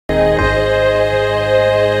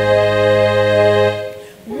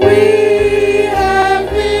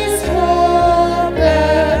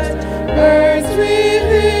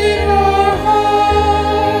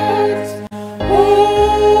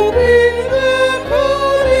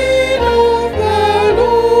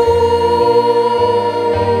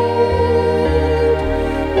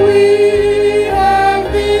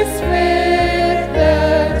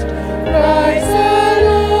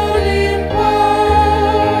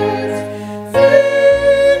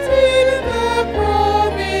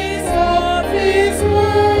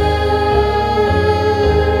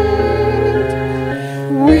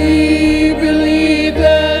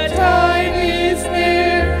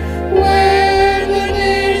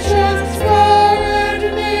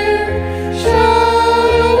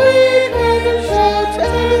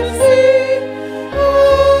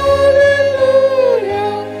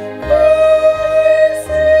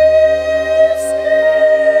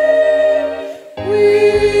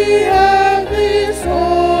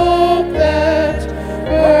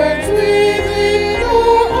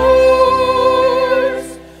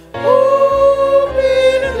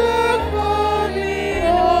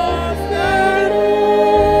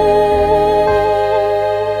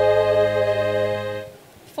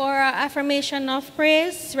declaration of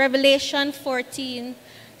praise, Revelation 14,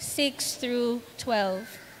 6 through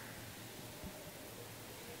 12.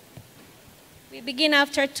 We begin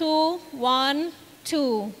after 2, 1,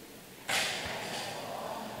 2.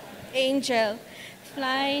 Angel,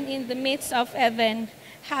 flying in the midst of heaven,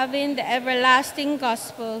 having the everlasting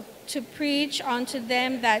gospel to preach unto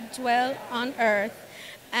them that dwell on earth,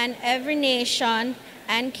 and every nation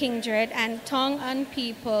and kindred and tongue and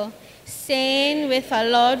people, saying with a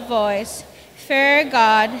loud voice, Fear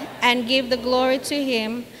God, and give the glory to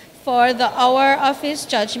him, for the hour of his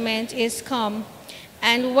judgment is come,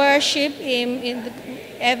 and worship him in the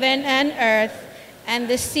heaven and earth, and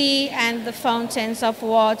the sea and the fountains of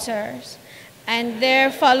waters. And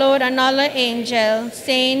there followed another angel,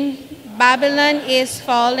 saying, Babylon is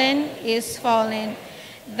fallen,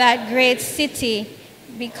 that great city,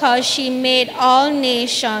 because she made all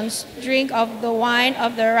nations drink of the wine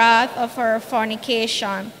of the wrath of her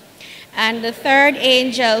fornication. And the third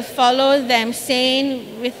angel followed them,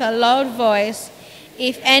 saying with a loud voice,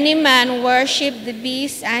 If any man worship the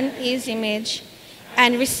beast and his image,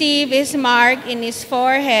 and receive his mark in his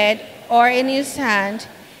forehead or in his hand,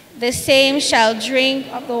 the same shall drink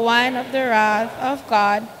of the wine of the wrath of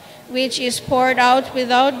God, which is poured out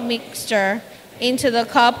without mixture into the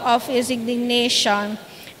cup of his indignation,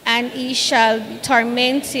 and he shall be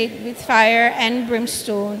tormented with fire and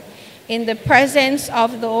brimstone in the presence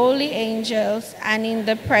of the holy angels and in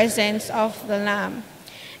the presence of the Lamb.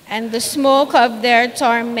 And the smoke of their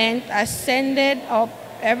torment ascended up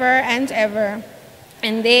ever and ever,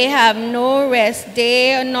 and they have no rest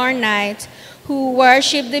day nor night, who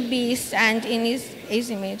worship the beast and in his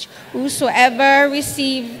image, whosoever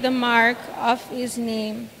receive the mark of his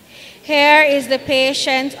name. Here is the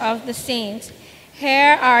patience of the saints.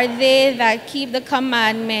 Here are they that keep the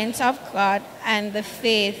commandments of God and the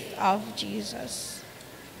faith of Jesus.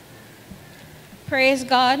 Praise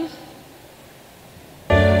God.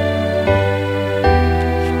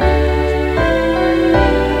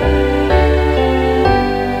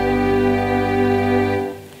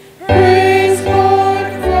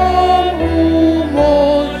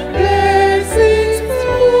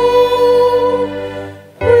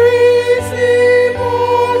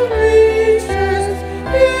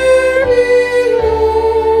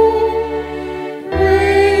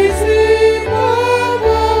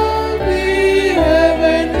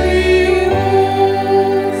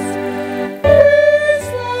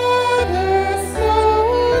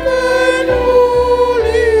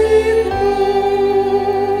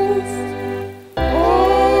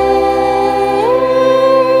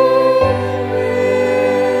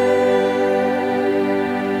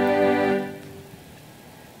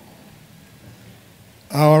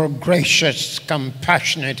 Gracious,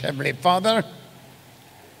 compassionate Heavenly Father,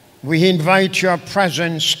 we invite your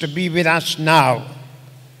presence to be with us now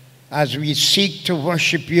as we seek to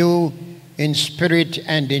worship you in spirit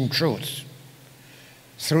and in truth.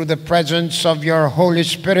 Through the presence of your Holy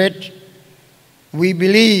Spirit, we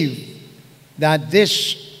believe that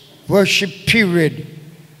this worship period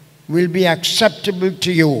will be acceptable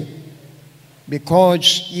to you,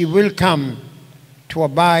 because you will come to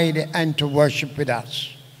abide and to worship with us.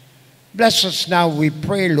 Bless us now, we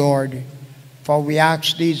pray, Lord, for we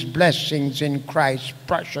ask these blessings in Christ's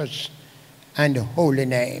precious and holy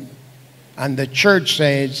name. And the church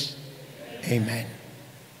says, Amen.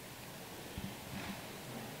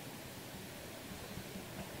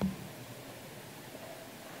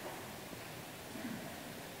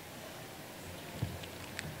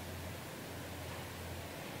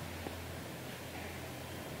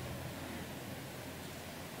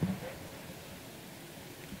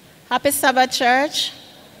 Happy Sabbath, church.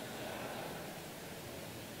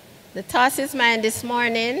 The task is mine this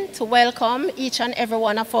morning to welcome each and every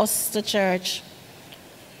one of us to church.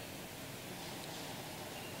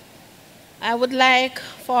 I would like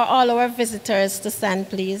for all our visitors to stand,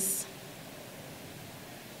 please.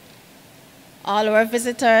 All our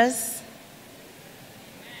visitors.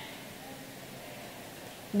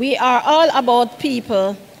 We are all about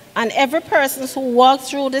people, and every person who walks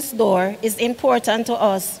through this door is important to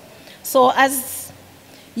us. So as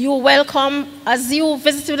you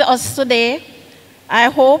visited us today, I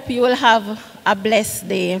hope you will have a blessed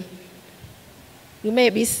day. You may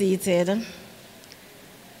be seated.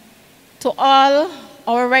 To all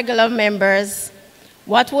our regular members,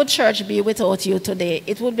 what would church be without you today?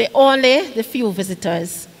 It would be only the few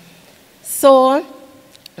visitors. So,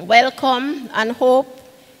 welcome, and hope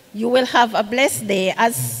you will have a blessed day,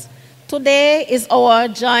 as today is our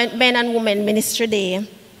joint Men and Women Ministry Day.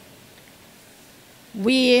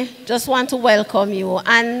 We just want to welcome you,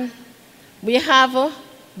 and we have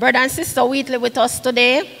Brother and Sister Wheatley with us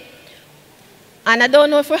today. And I don't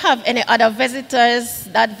know if we have any other visitors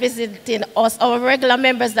that visiting us, our regular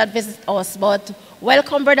members that visit us, but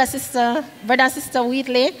welcome, Brother and Sister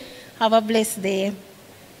Wheatley. Have a blessed day.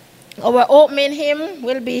 Our opening hymn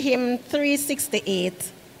will be hymn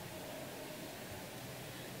 368.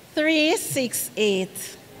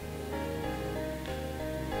 368.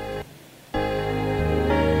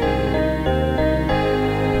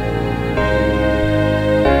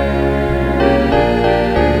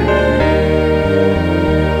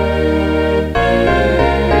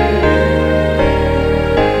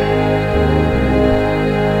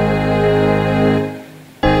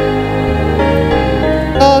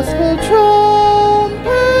 Gospel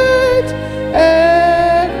trumpet,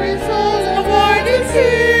 every soul aboard is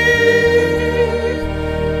here.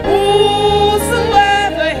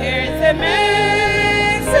 Whosoever hears the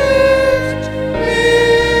message,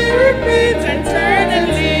 may repent and turn and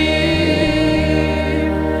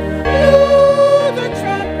leave. Blow the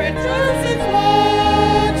trumpet, just its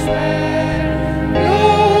watchman,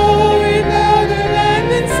 blow it louder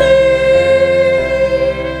land and sea.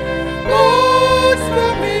 God's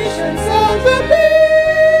commission sounds the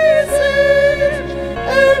message,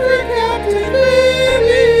 every captive may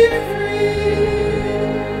be free.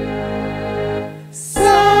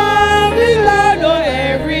 Sound it loud on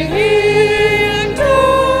every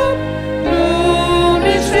hilltop,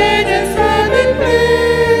 gloomy shade and silent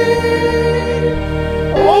plain.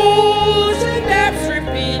 Ocean depths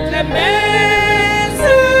repeat the message,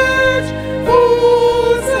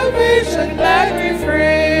 full salvation glad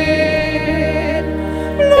refrain.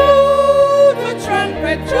 Blow the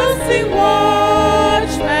trumpet, trusting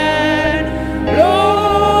watchman,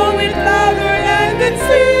 blow it louder land and sea.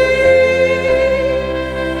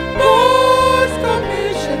 God's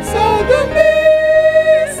commission sound the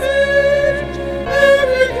message,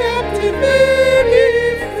 every captive may be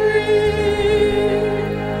free.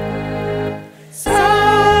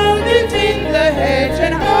 Sound it in the hedge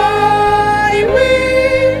and highway,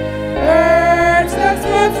 earth's last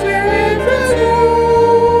spots where angels go.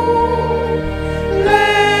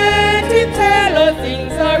 Let it tell all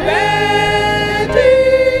things are ready,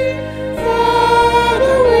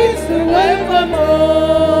 Father waits to welcome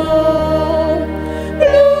home.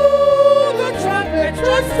 Blow the trumpet,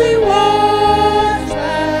 trusty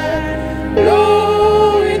watchman,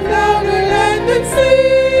 blow it louder land and sea.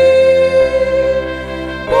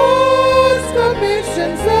 God's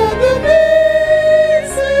commissions are the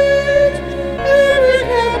message, every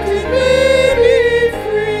captive may be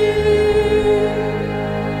free.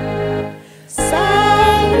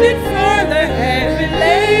 Sound it for the heavy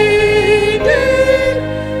laden,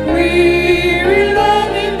 weary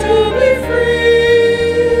longing to be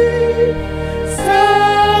free.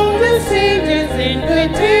 Sound the Savior's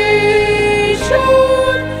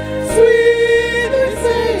invitation, sweetly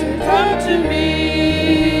saying, come to me.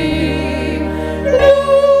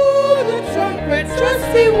 Blow the trumpet,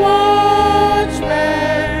 trusty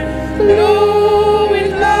watchman, blow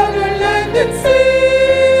it louder land and sea.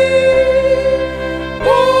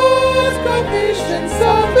 God's commission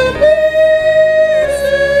sound the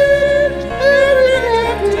message, every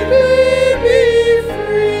captive may be free.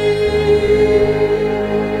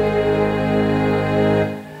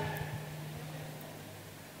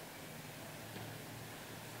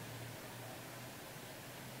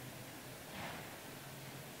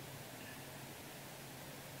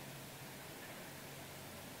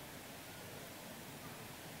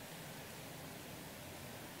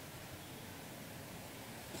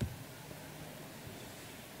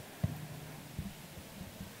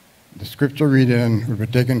 The scripture reading will be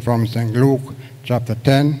taken from St. Luke chapter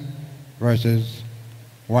 10, verses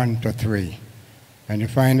 1 to 3. When you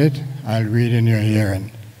find it, I'll read in your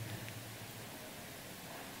hearing.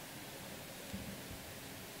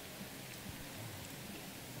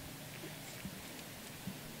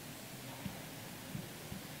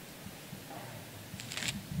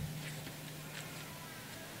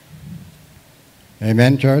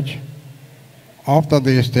 Amen, church? After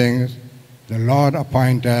these things, the Lord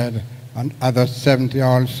appointed and other 70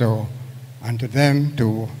 also, unto them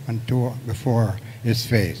two and two before his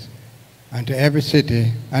face, and to every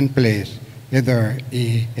city and place whither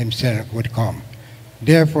he himself would come.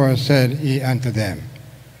 Therefore said he unto them,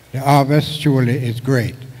 the harvest surely is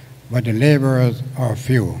great, but the laborers are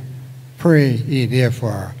few. Pray ye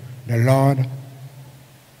therefore the Lord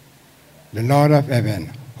of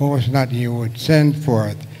heaven, hopes not he would send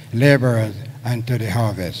forth laborers unto the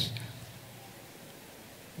harvest.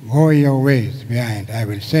 Go your ways behind, I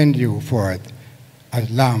will send you forth as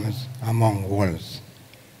lambs among wolves.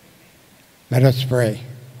 Let us pray.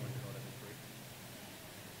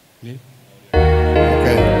 Me?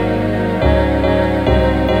 Okay.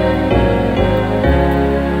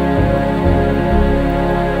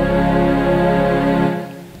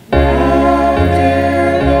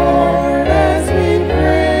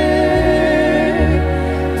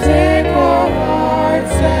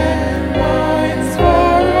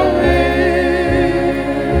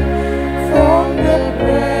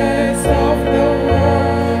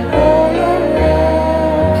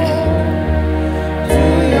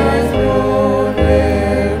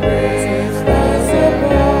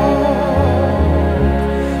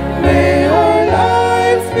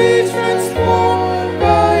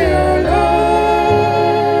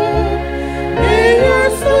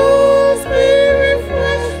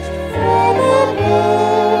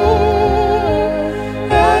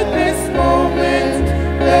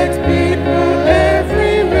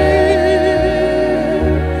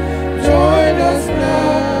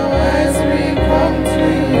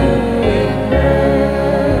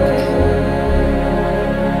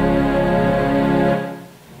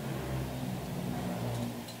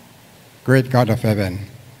 Great God of heaven,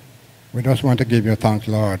 we just want to give you thanks,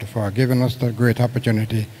 Lord, for giving us the great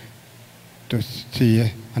opportunity to see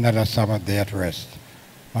another Sabbath day at rest.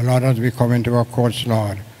 And Lord, as we come into our courts,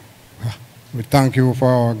 Lord, we thank you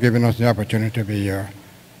for giving us the opportunity to be here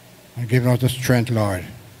and giving us the strength, Lord,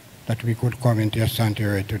 that we could come into your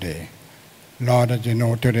sanctuary today. Lord, as you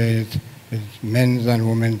know, today is men's and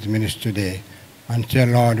women's ministry day. And so,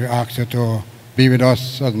 Lord, we ask you to be with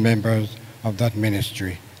us as members of that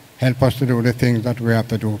ministry. Help us to do the things that we have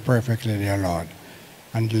to do perfectly, dear Lord.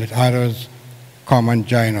 And let others come and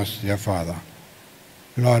join us, dear Father.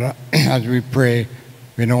 Lord, as we pray,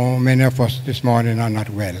 we know many of us this morning are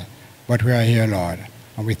not well, but we are here, Lord.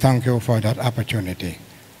 And we thank you for that opportunity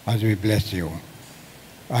as we bless you.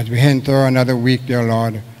 As we enter another week, dear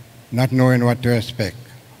Lord, not knowing what to expect,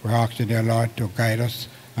 we ask you, dear Lord, to guide us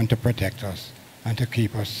and to protect us and to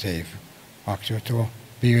keep us safe. Ask you to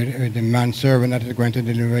be with the manservant that is going to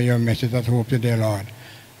deliver your message at Hope today, Lord.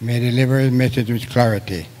 May deliver his message with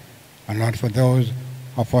clarity. And Lord, for those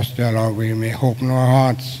of us, dear Lord, we may open our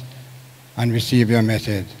hearts and receive your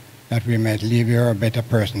message, that we might leave here a better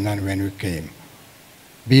person than when we came.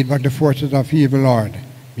 Beat back the forces of evil, Lord.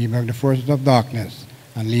 Beat back the forces of darkness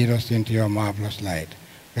and lead us into your marvelous light.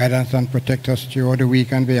 Guide us and protect us throughout the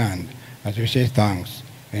week and beyond, as we say thanks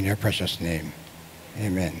in your precious name.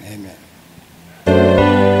 Amen. Amen.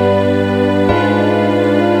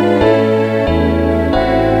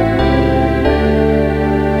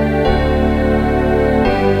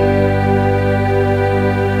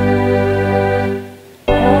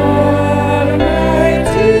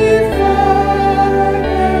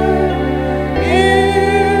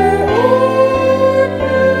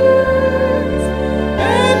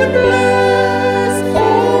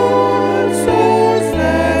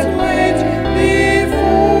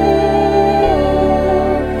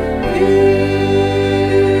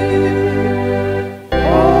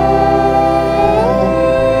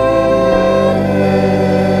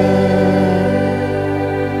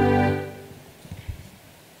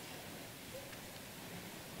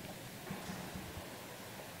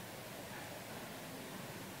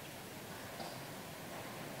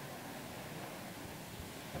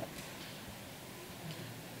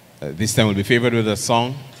 This time we'll be favored with a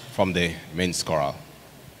song from the men's choral.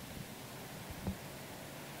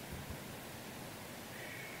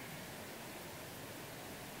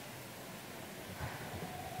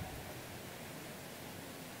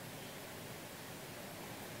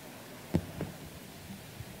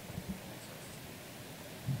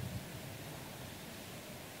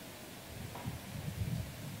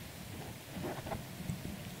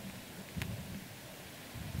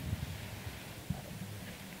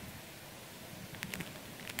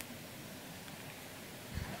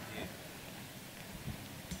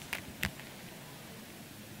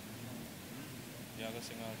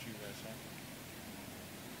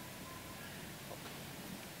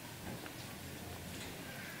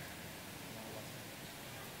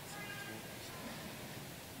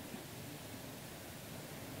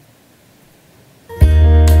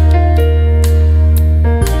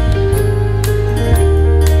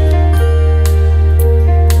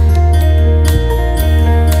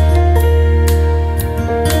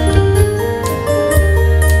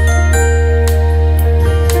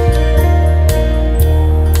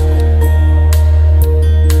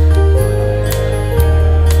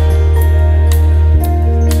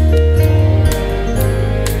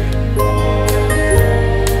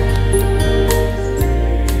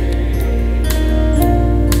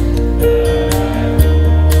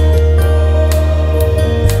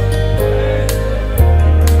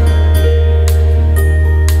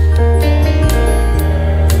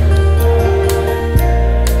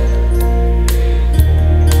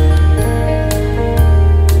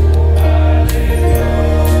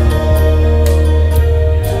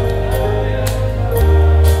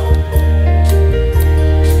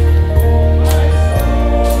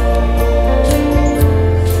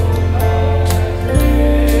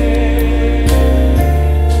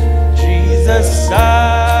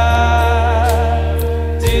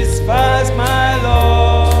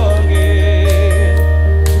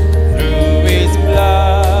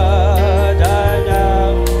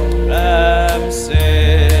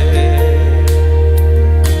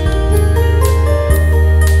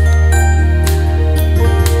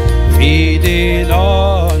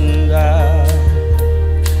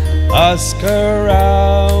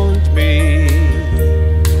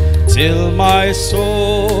 till my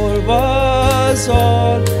soul was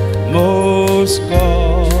almost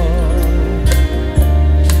gone.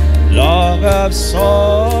 Long I've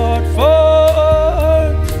sought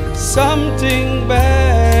for something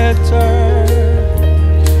better,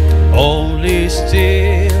 only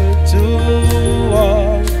still to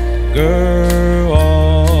wander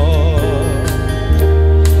on.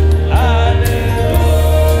 Hallelujah,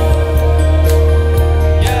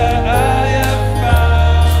 I have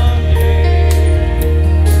found it.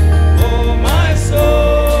 Oh, my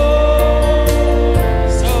soul,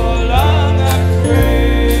 so long I've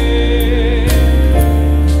prayed.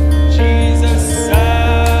 Jesus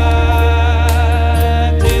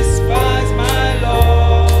satisfies my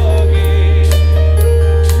longing.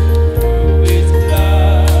 Through His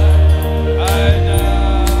blood I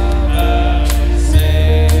now am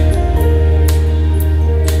saved.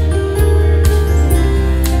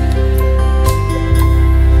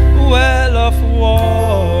 Well of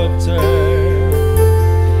water,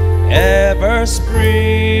 ever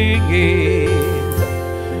springing,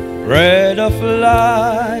 bread of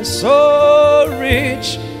life, so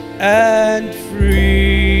rich and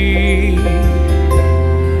free,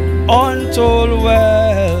 untold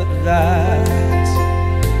wealth that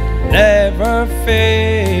never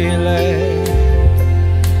faileth,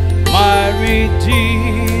 my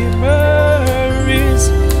Redeemer is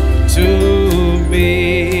to me.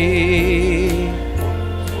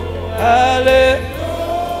 Hallelujah,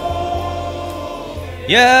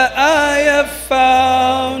 I have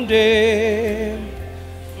found Him.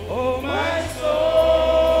 Oh, my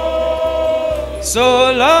soul,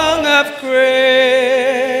 so long I've craved.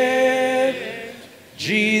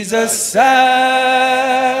 Jesus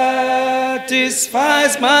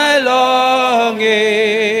satisfies my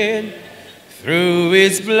longing. Through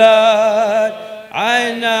His blood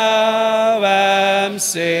I now am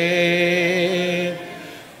saved.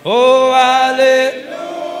 Oh, hallelujah,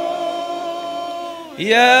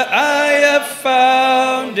 I have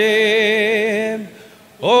found Him.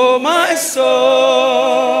 Oh, my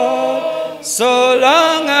soul, so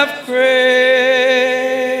long I've craved.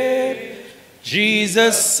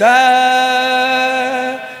 Jesus satisfies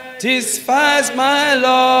my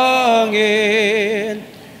longing.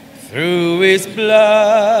 Through His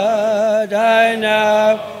blood I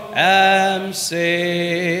now am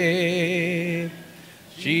saved.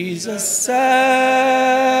 Jesus satisfies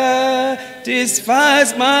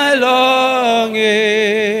my longing.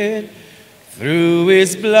 Through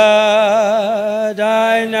His blood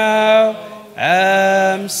I now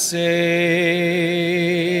am saved.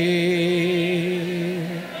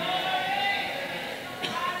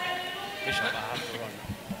 Bishop, I have to run.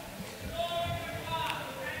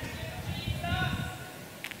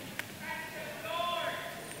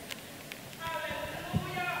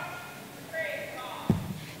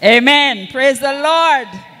 Amen. Praise the Lord.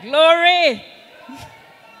 Glory.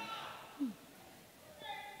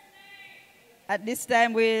 At this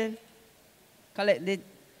time, we'll collect the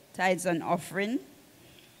tithes and offering.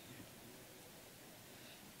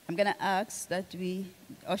 I'm going to ask that we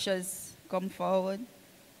ushers come forward,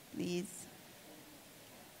 please.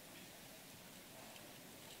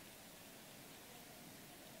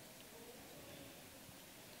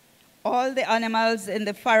 All the animals in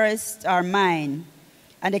the forest are mine,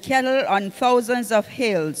 and the cattle on thousands of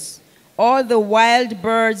hills. All the wild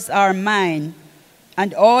birds are mine,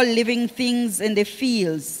 and all living things in the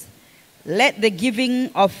fields. Let the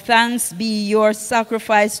giving of thanks be your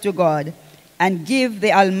sacrifice to God, and give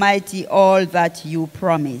the Almighty all that you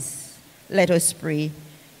promise. Let us pray.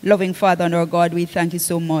 Loving Father and our God, we thank you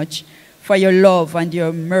so much for your love and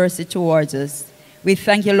your mercy towards us. We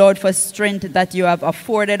thank you, Lord, for strength that you have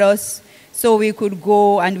afforded us so we could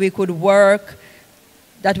go and we could work,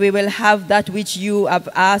 that we will have that which you have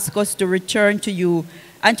asked us to return to you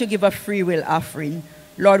and to give a free will offering.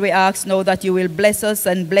 Lord, we ask now that you will bless us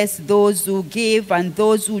and bless those who give and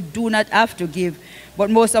those who do not have to give.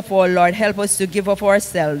 But most of all, Lord, help us to give of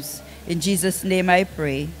ourselves. In Jesus' name I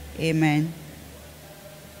pray. Amen.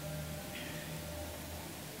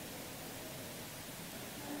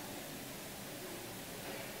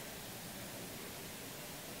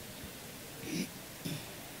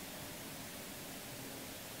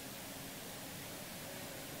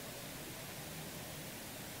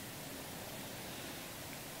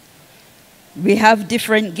 We have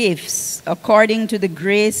different gifts according to the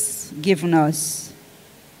grace given us.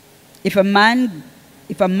 If a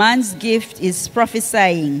man's gift is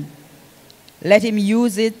prophesying, let him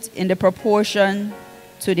use it in the proportion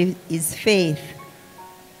to his faith.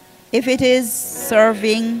 If it is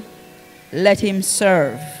serving, let him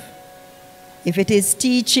serve. If it is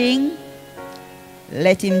teaching,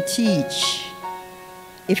 let him teach.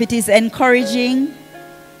 If it is encouraging,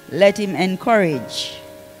 let him encourage.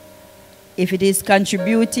 If it is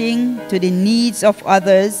contributing to the needs of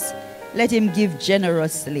others, let him give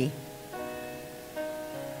generously.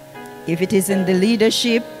 If it is in the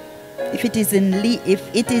leadership, if it is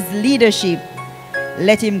leadership,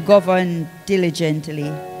 let him govern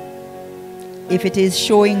diligently. If it is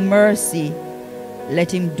showing mercy,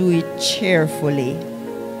 let him do it cheerfully.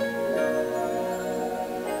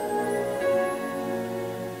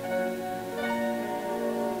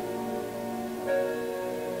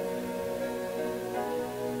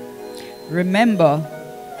 Remember,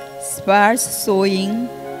 sparse sowing,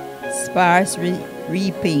 sparse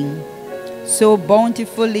reaping. Sow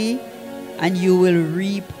bountifully, and you will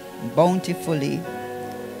reap bountifully.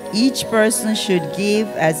 Each person should give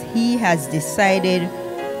as he has decided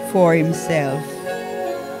for himself.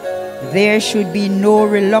 There should be no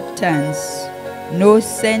reluctance, no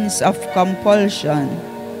sense of compulsion.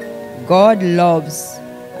 God loves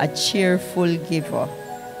a cheerful giver.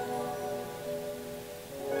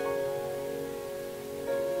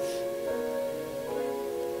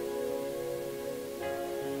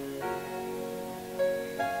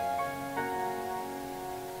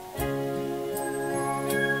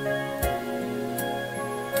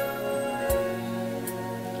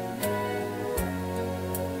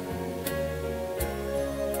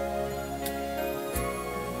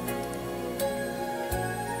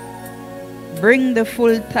 Bring the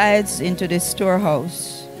full tithes into the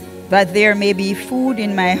storehouse, that there may be food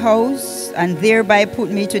in my house, and thereby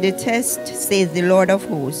put me to the test, says the Lord of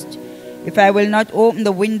hosts. If I will not open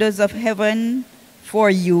the windows of heaven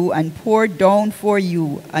for you and pour down for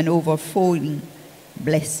you an overflowing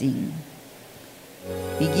blessing.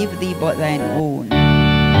 We give thee but thine own.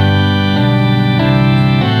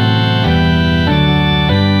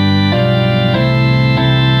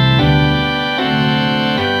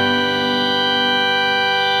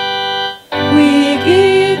 We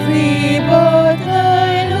give thee but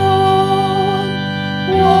thine own,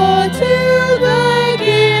 whatever thy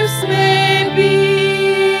gifts may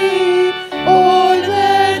be. All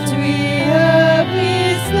that we have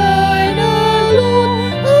is thine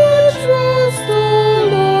alone, our trust, O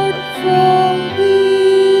Lord, from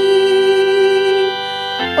thee.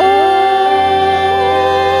 Amen.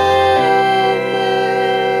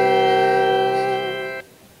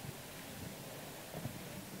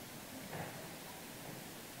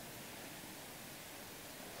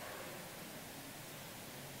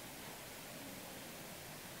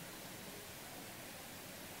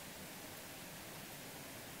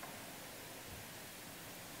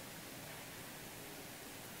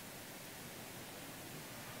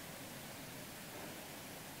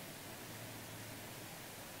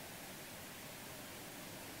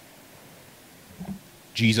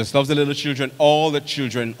 Jesus loves the little children, all the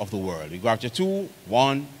children of the world. We go after 2,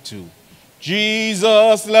 1, 2.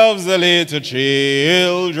 Jesus loves the little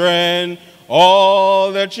children,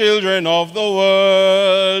 all the children of the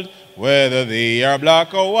world. Whether they are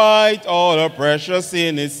black or white, all are precious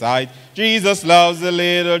in his sight. Jesus loves the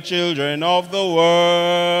little children of the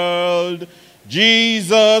world.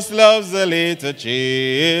 Jesus loves the little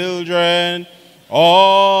children,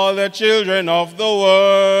 all the children of the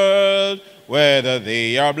world. Whether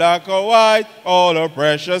they are black or white, all are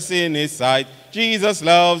precious in his sight. Jesus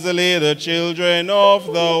loves the little children of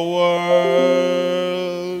the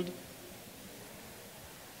world.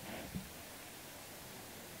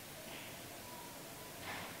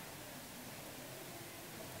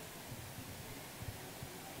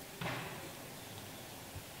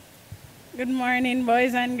 Good morning,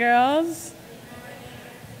 boys and girls.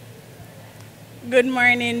 Good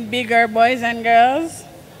morning, bigger boys and girls.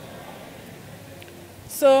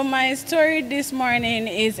 So my story this morning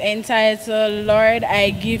is entitled, Lord,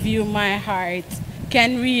 I Give You My Heart.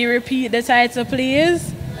 Can we repeat the title,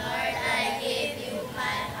 please? Lord, I give you my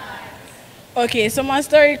heart. Okay, so my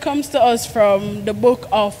story comes to us from the book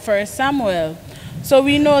of 1 Samuel. So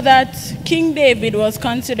we know that King David was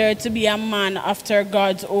considered to be a man after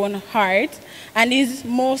God's own heart, and is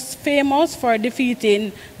most famous for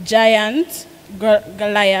defeating giant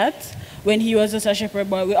Goliath when he was just a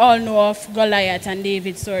shepherd boy. We all know of Goliath and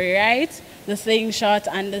David's story, right? The slingshot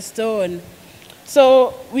and the stone.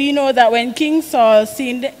 So we know that when King Saul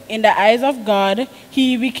sinned in the eyes of God,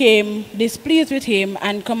 he became displeased with him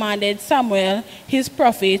and commanded Samuel, his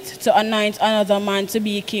prophet, to anoint another man to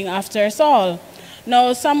be king after Saul.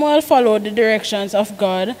 Now Samuel followed the directions of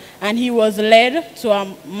God, and he was led to a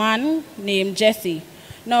man named Jesse.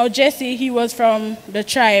 Now Jesse, he was from the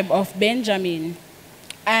tribe of Benjamin.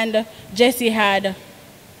 And Jesse had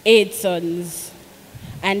 8 sons,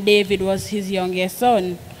 and David was his youngest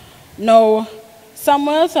son. Now,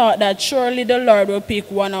 Samuel thought that surely the Lord will pick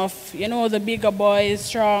one of, the bigger boys,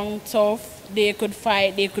 strong, tough. They could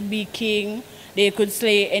fight, they could be king, they could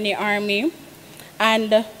slay any army.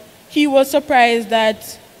 And he was surprised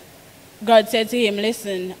that God said to him,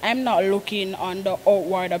 listen, I'm not looking on the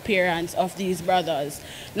outward appearance of these brothers.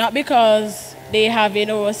 Not because they have,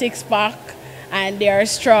 a six-pack and they are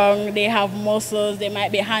strong, they have muscles, they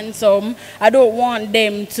might be handsome. I don't want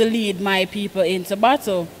them to lead my people into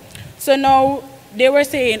battle. So now they were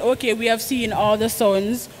saying, okay, we have seen all the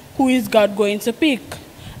sons. Who is God going to pick?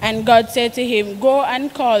 And God said to him, go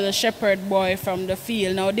and call the shepherd boy from the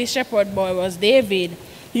field. Now this shepherd boy was David.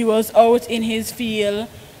 He was out in his field,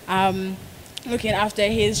 looking after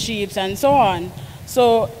his sheep and so on.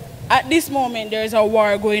 So at this moment, there's a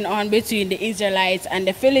war going on between the Israelites and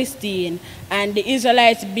the Philistines. And the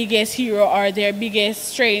Israelites' biggest hero, or their biggest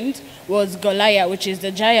strength, was Goliath, which is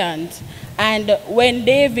the giant. And when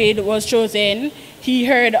David was chosen, he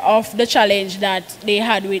heard of the challenge that they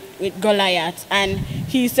had with Goliath. And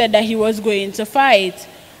he said that he was going to fight.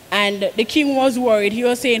 And the king was worried. He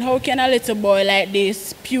was saying, how can a little boy like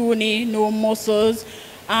this, puny, no muscles,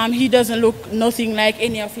 he doesn't look nothing like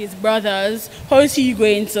any of his brothers, how is he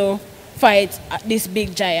going to fight this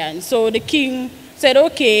big giant? So the king said,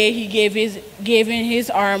 okay, he gave him his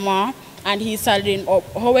armor and he saddled him up.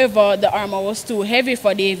 However, the armor was too heavy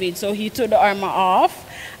for David, so he took the armor off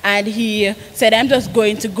and he said, I'm just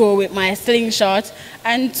going to go with my slingshot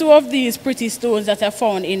and 2 of these pretty stones that I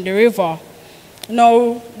found in the river.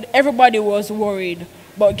 Now, everybody was worried.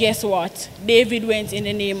 But guess what? David went in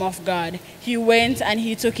the name of God. He went and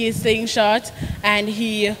he took his slingshot and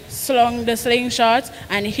he slung the slingshot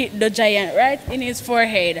and hit the giant right in his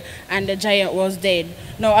forehead, and the giant was dead.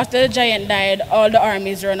 Now, after the giant died, all the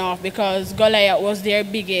armies ran off because Goliath was their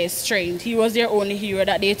biggest strength. He was their only hero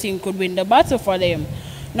that they think could win the battle for them.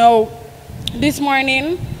 Now, this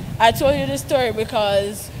morning, I told you this story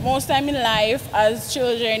because most time in life, as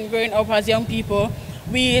children growing up as young people,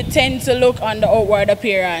 we tend to look on the outward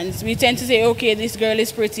appearance. We tend to say, okay, this girl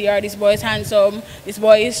is pretty, or this boy is handsome, this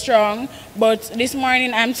boy is strong. But this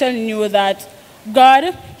morning, I'm telling you that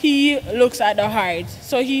God, he looks at the heart.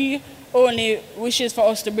 So he only wishes for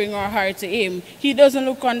us to bring our heart to him. He doesn't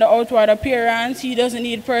look on the outward appearance. He doesn't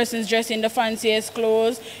need persons dressed in the fanciest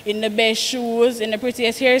clothes, in the best shoes, in the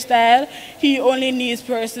prettiest hairstyle. He only needs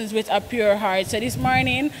persons with a pure heart. So this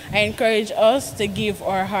morning, I encourage us to give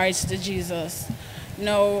our hearts to Jesus.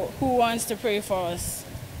 Now, who wants to pray for us?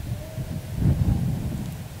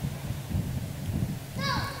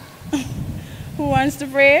 Who wants to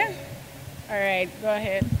pray? All right, go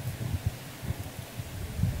ahead.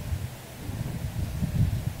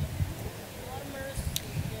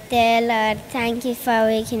 Dear Lord, thank you for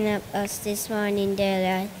waking up us this morning, dear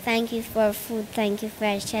Lord. Thank you for food, thank you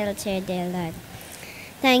for shelter, dear Lord.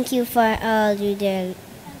 Thank you for all you did.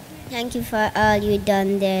 Thank you for all you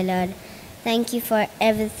done, dear Lord. Thank you for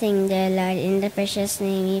everything, dear Lord. In the precious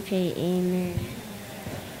name we pray, amen.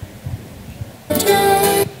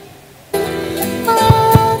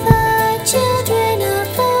 All the children of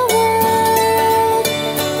the world,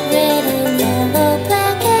 red and yellow,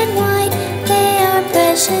 black and white, they are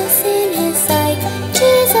precious in his sight.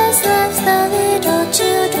 Jesus loves the little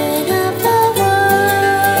children of the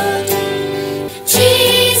world.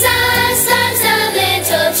 Jesus loves the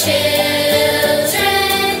little children.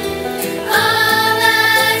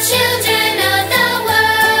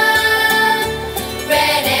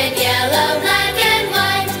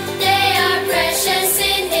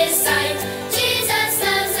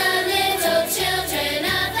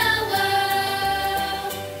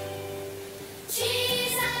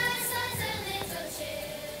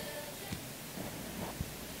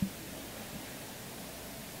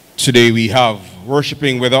 Today we have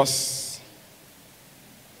worshiping with us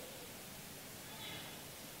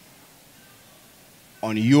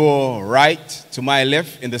on your right to my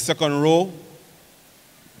left in the second row.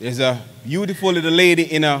 There's a beautiful little lady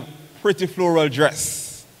in a pretty floral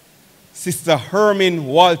dress. Sister Hermin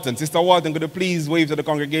Walton. Sister Walton, could you please wave to the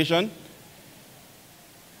congregation?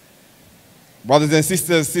 Brothers and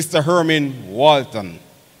sisters, Sister Hermin Walton.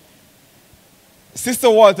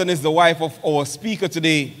 Sister Walton is the wife of our speaker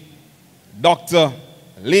today, Dr.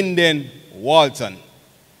 Lyndon Walton.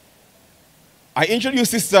 I introduce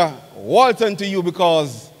Sister Walton to you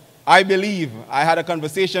because I believe I had a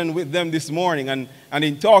conversation with them this morning, and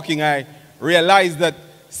in talking I realized that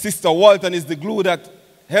Sister Walton is the glue that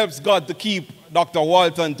helps God to keep Dr.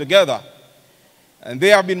 Walton together. And they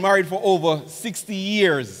have been married for over 60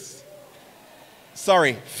 years.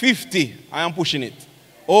 sorry, 50. I am pushing it.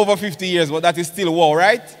 Over 50 years, but that is still wow,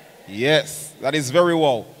 right? Yes, that is very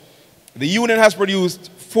wow. The union has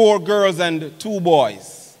produced 4 girls and 2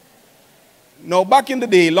 boys. Now, back in the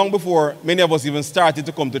day, long before many of us even started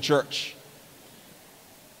to come to church,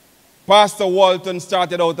 Pastor Walton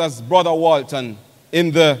started out as Brother Walton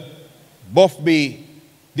in the Buff Bay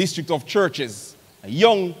district of churches, a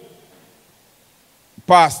young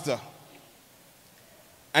pastor.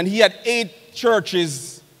 And he had 8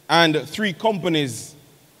 churches and 3 companies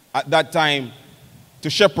at that time to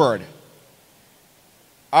shepherd.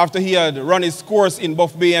 After he had run his course in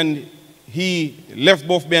Buff Bay and he left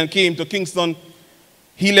Buff Bay and came to Kingston,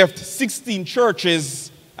 he left 16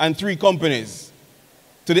 churches and 3 companies,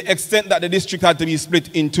 to the extent that the district had to be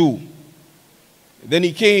split in 2. Then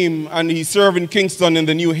he came and he served in Kingston in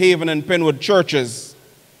the New Haven and Penwood churches.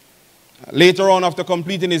 Later on, after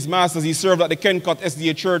completing his master's, he served at the Kencut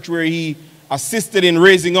S.D.A. church, where he assisted in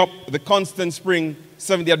raising up the Constant Spring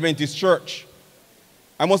Seventh-day Adventist Church.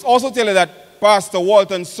 I must also tell you that Pastor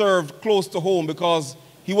Walton served close to home, because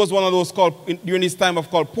he was one of those during his time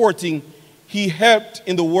of colporting, he helped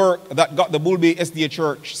in the work that got the Bull Bay S.D.A.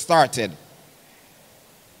 church started.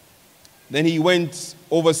 Then he went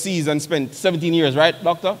overseas and spent 17 years, right,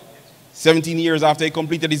 Doctor? 17 years after he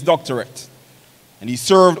completed his doctorate. And he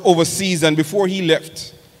served overseas, and before he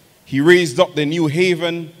left, he raised up the New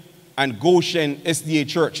Haven and Goshen S.D.A.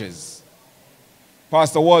 churches.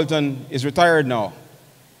 Pastor Walton is retired now,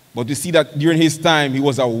 but you see that during his time, he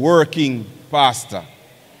was a working pastor.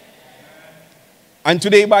 And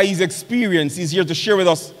today, by his experience, he's here to share with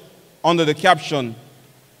us under the caption,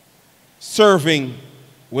 Serving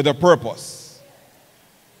with a Purpose.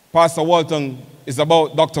 Dr. Walton is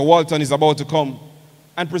about to come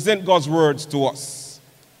and present God's words to us.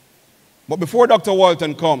 But before Dr.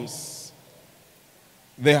 Walton comes,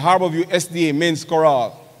 the Harbour S.D.A. Men's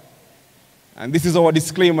Chorale, and this is our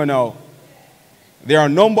disclaimer now, there are a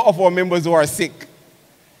number of our members who are sick.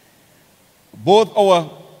 Both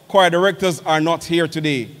our choir directors are not here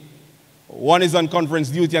today. One is on conference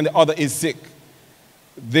duty and the other is sick.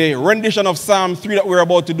 The rendition of Psalm 3 that we're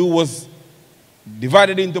about to do was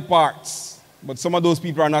divided into parts, but some of those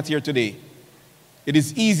people are not here today. It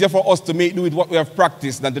is easier for us to make do with what we have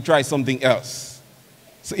practiced than to try something else.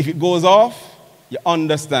 So if it goes off, you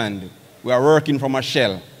understand. We are working from a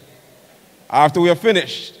shell. After we are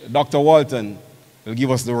finished, Dr. Walton will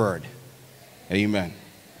give us the word. Amen.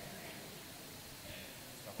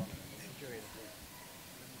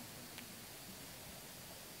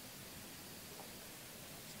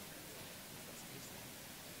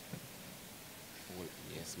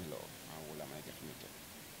 Yes, my Lord.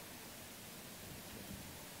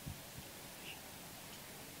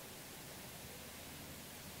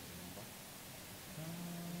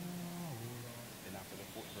 Then after the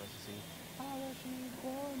 4th verse, you sing, "Our sheep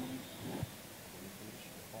for me." When you finish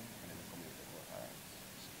the pump, and then you come with the chorus. All right.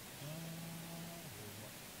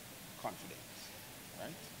 Confidence.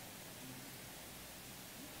 Right?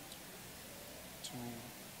 2,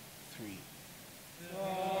 3.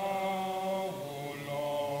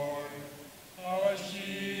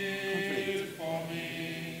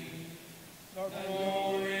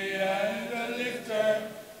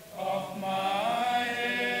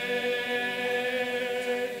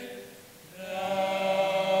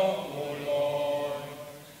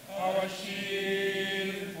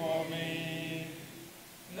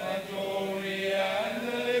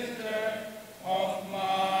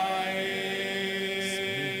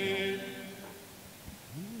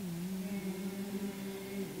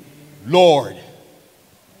 Lord,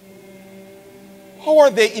 how are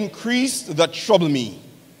they increased that trouble me?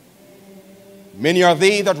 Many are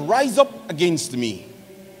they that rise up against me.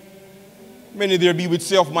 Many there be which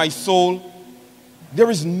say of my soul, there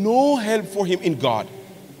is no help for him in God.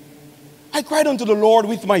 I cried unto the Lord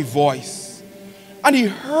with my voice, and he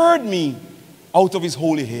heard me out of his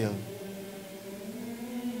holy hill.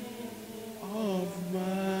 Of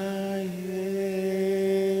my head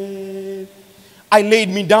I laid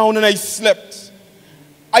me down and I slept.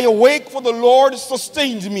 I awake, for the Lord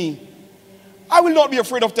sustained me. I will not be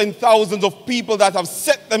afraid of 10,000s of people that have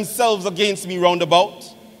set themselves against me round about.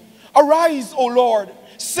 Arise, O Lord,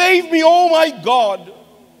 save me, O my God,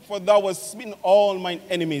 for thou hast smitten all mine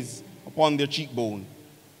enemies upon their cheekbone.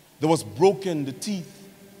 Thou hast broken the teeth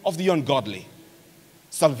of the ungodly.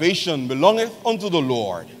 Salvation belongeth unto the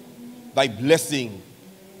Lord. Thy blessing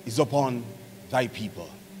is upon thy people.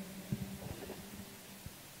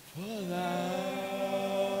 For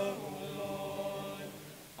thou, Lord,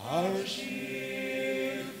 art a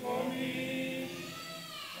shield for me,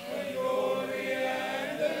 the glory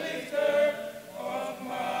and the lifter of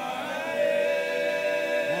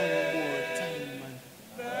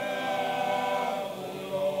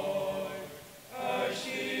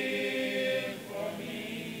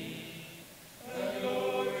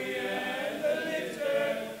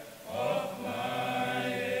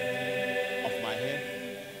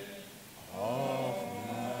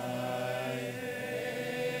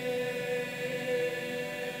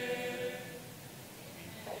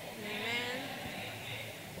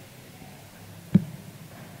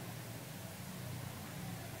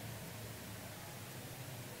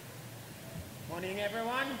Morning,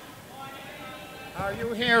 everyone. Are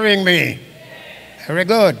you hearing me? Very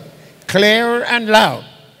good. Clear and loud.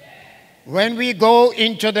 When we go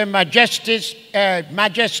into the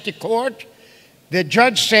majestic court, the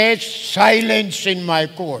judge says, silence in my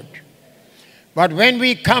court. But when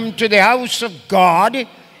we come to the house of God,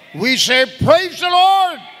 we say, praise the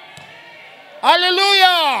Lord.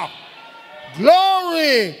 Hallelujah.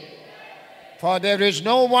 Glory. For there is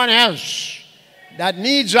no one else that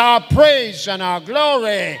needs our praise and our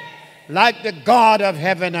glory like the God of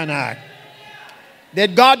heaven and earth.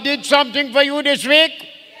 Did God did something for you this week?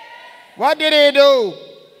 What did he do?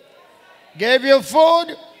 Gave you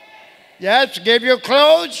food? Yes, gave you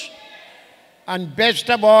clothes? And best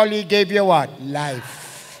of all, he gave you what?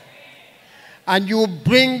 Life. And you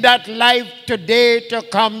bring that life today to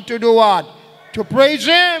come to do what? To praise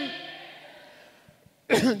him.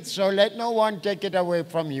 So let no one take it away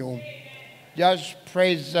from you. Just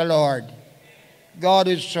praise the Lord. God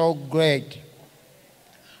is so great.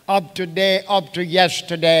 Up to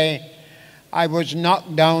yesterday, I was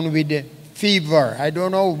knocked down with fever. I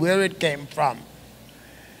don't know where it came from.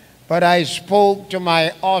 But I spoke to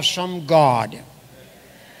my awesome God.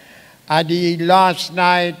 And last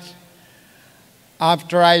night,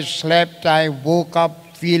 after I slept, I woke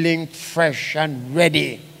up feeling fresh and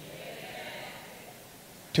ready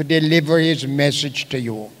to deliver his message to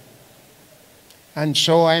you. And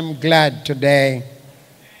so I'm glad today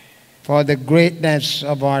for the greatness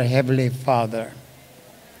of our Heavenly Father.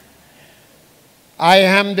 I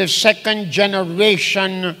am the second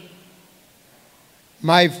generation.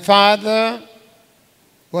 My father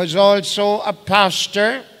was also a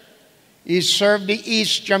pastor. He served the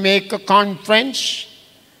East Jamaica Conference,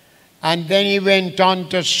 and then he went on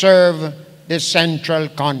to serve the Central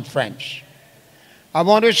Conference. I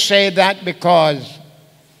want to say that because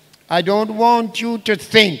I don't want you to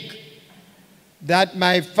think that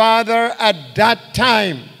my father at that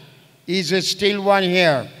time is still one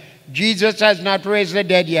here. Jesus has not raised the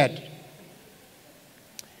dead yet.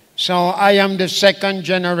 So I am the second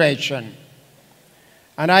generation.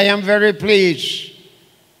 And I am very pleased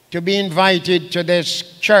to be invited to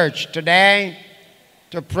this church today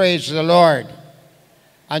to praise the Lord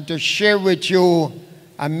and to share with you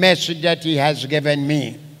a message that he has given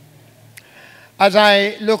me. As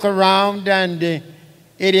I look around, and it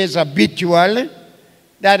is habitual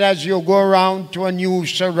that as you go around to a new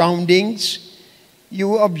surroundings,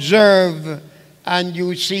 you observe and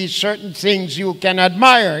you see certain things you can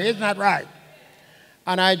admire. Isn't that right?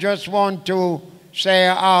 And I just want to say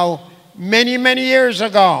how many, many years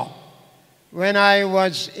ago, when I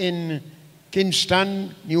was in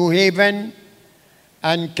Kingston, New Haven,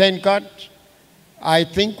 and Kencott, I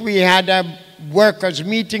think we had a workers'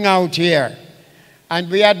 meeting out here. And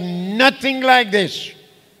we had nothing like this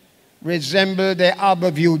resemble the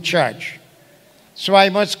Harbour Church. So I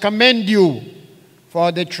must commend you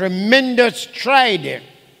for the tremendous stride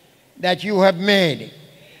that you have made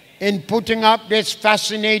in putting up this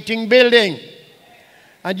fascinating building.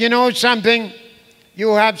 And you know something?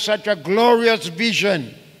 You have such a glorious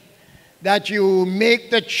vision that you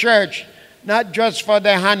make the church not just for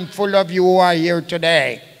the handful of you who are here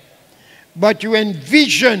today, but you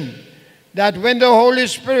envision that when the Holy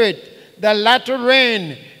Spirit, the latter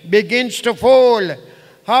rain, begins to fall,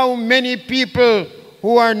 how many people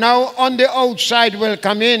who are now on the outside will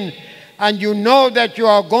come in, and you know that you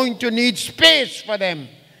are going to need space for them,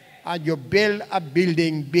 and you build a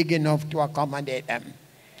building big enough to accommodate them.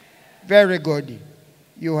 Very good.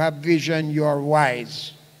 You have vision, you are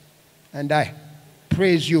wise, and I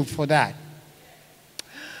praise you for that.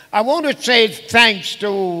 I want to say thanks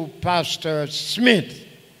to Pastor Smith,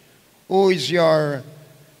 who is your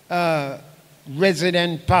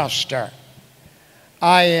resident pastor.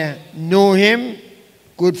 I know him,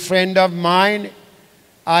 good friend of mine.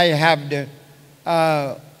 I have the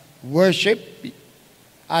worship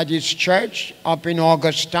at his church up in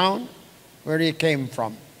Augustown, where he came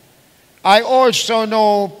from. I also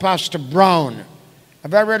know Pastor Brown, a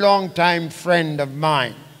very long-time friend of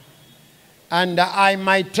mine. And I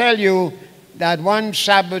might tell you that one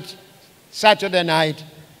Saturday night,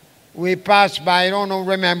 we passed by, I don't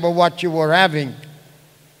remember what you were having,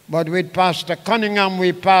 but with Pastor Cunningham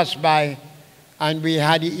we passed by, and we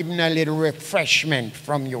had even a little refreshment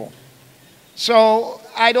from you. So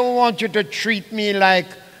I don't want you to treat me like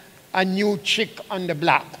a new chick on the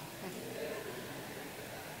block.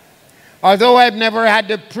 Although I've never had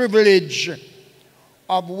the privilege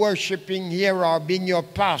of worshiping here or being your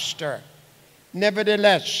pastor,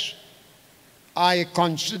 nevertheless, I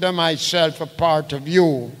consider myself a part of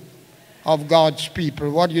you, of God's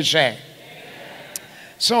people. What do you say?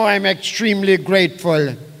 So I'm extremely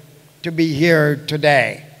grateful to be here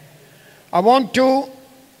today. I want to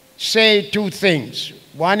say two things.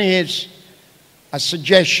 One is a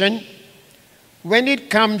suggestion. When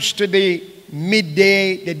it comes to the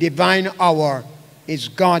midday, the divine hour is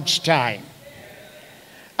God's time.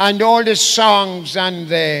 And all the songs and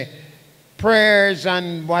the prayers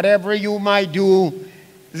and whatever you might do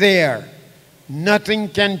there, nothing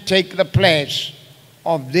can take the place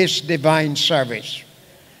of this divine service.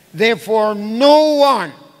 Therefore, no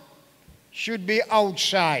one should be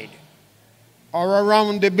outside or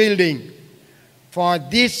around the building, for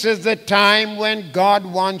this is the time when God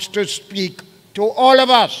wants to speak to all of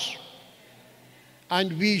us,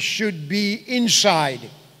 and we should be inside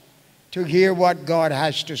to hear what God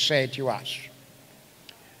has to say to us.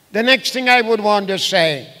 The next thing I would want to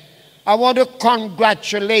say, I want to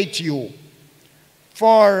congratulate you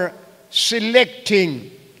for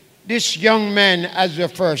selecting this young man as the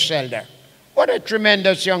first elder. What a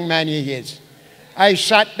tremendous young man he is. I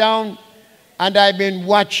sat down and I've been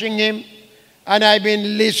watching him and I've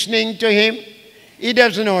been listening to him. He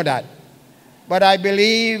doesn't know that. But I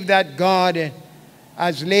believe that God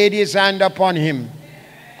has laid his hand upon him.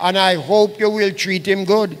 And I hope you will treat him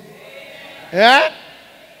good. Yeah?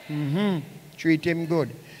 Treat him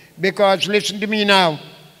good. Because listen to me now.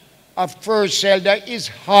 A first elder is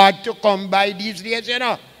hard to come by these days, you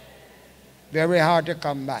know. Very hard to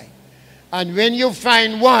come by. And when you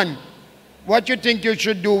find one, what you think you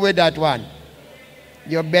should do with that one?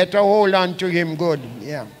 You better hold on to him good.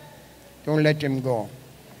 Yeah. Don't let him go.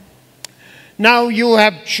 Now you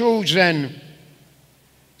have chosen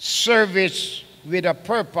service with a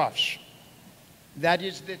purpose. That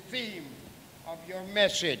is the theme of your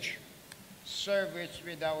message. Service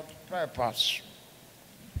without purpose.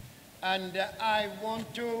 And I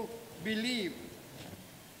want to believe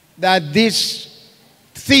that this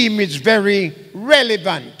theme is very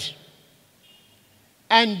relevant.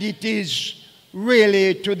 And it is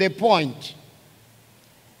really to the point.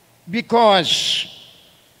 Because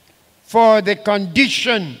for the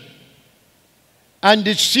condition and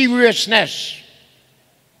the seriousness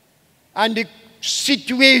and the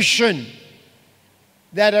situation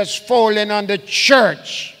that has fallen on the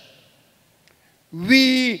church,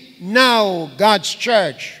 we now, God's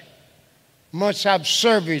church, must have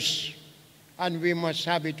service, and we must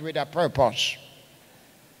have it with a purpose.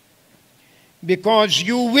 Because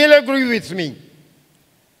you will agree with me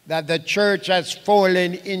that the church has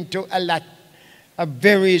fallen into a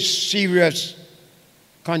very serious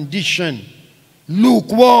condition,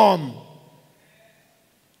 lukewarm.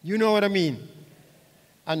 You know what I mean?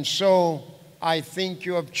 And so I think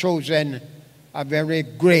you have chosen a very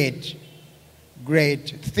great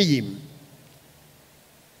theme.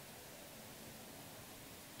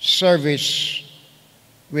 Service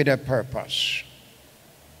with a purpose.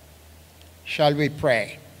 Shall we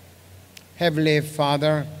pray? Heavenly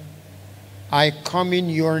Father, I come in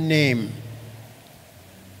your name.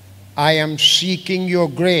 I am seeking your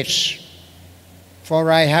grace,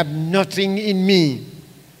 for I have nothing in me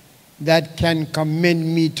that can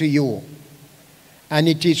commend me to you. And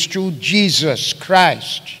it is through Jesus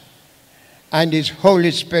Christ and his Holy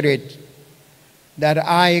Spirit that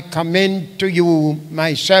I commend to you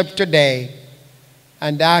myself today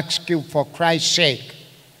and ask you for Christ's sake,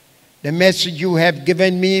 the message you have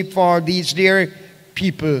given me for these dear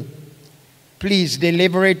people, please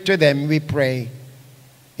deliver it to them, we pray,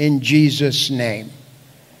 in Jesus' name.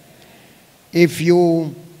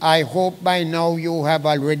 I hope by now you have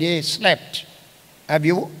already slept. Have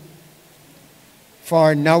you?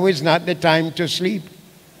 For now is not the time to sleep.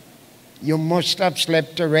 You must have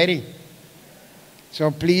slept already. So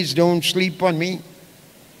please don't sleep on me,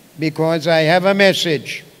 because I have a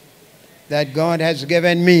message that God has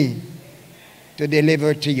given me to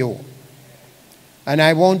deliver to you. And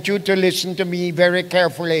I want you to listen to me very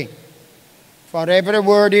carefully, for every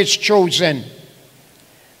word is chosen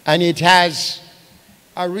and it has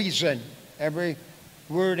a reason. Every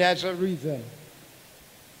word has a reason.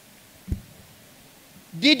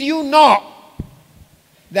 Did you know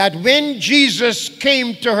that when Jesus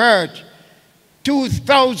came to earth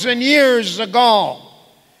 2,000 years ago,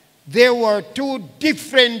 there were two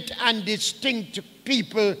different and distinct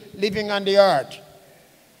people living on the earth?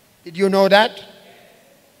 Did you know that?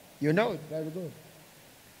 You know it, very good.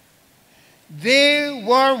 They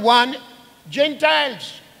were one,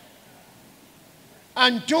 Gentiles,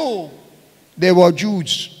 and two, they were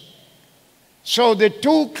Jews. So the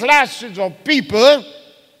two classes of people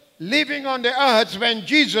living on the earth when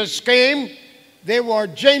Jesus came, they were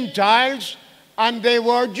Gentiles and they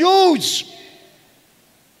were Jews.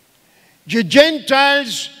 The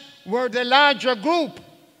Gentiles were the larger group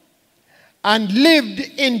and lived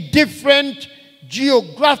in different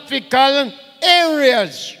geographical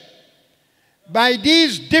areas. By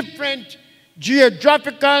these different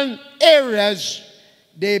geographical areas,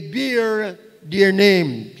 they bear their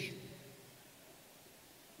names.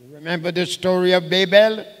 You remember the story of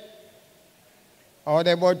Babel? Or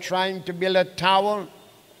they were trying to build a tower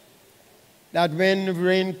that when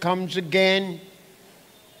rain comes again,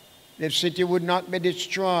 the city would not be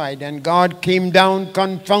destroyed. And God came down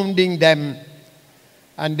confounding them,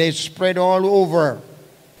 and they spread all over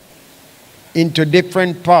into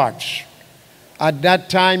different parts. At that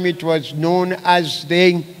time, it was known as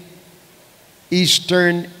the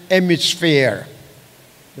Eastern Hemisphere.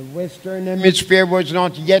 The Western Hemisphere was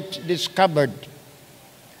not yet discovered.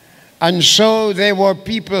 And so there were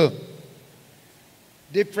people,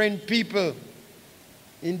 different people,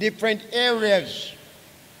 in different areas,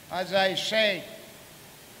 as I say,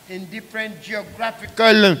 in different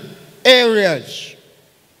geographical areas,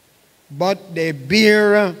 but they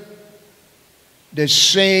bear the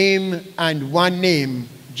same and one name,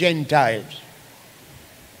 Gentiles.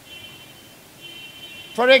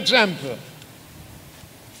 For example,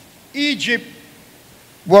 Egypt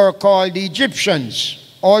were called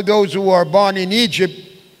Egyptians. All those who were born in Egypt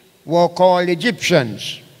were called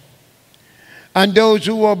Egyptians. And those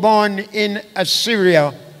who were born in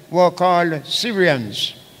Assyria were called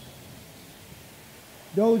Syrians.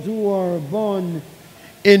 Those who were born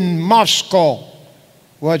in Moscow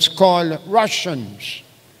was called Russians.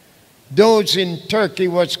 Those in Turkey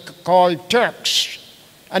was called Turks.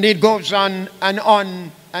 And it goes on and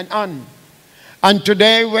on and on. And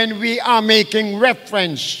today when we are making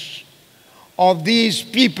reference of these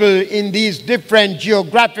people in these different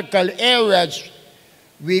geographical areas,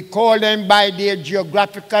 we call them by their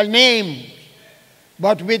geographical names.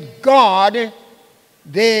 But with God,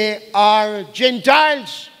 they are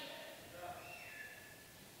Gentiles.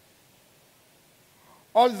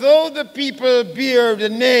 Although the people bear the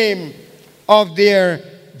name of their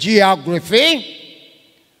geography,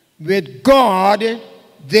 with God,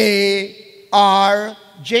 they are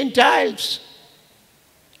Gentiles.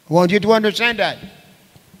 I want you to understand that.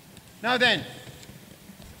 Now then,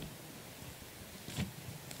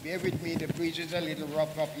 bear with me, the breeze is a little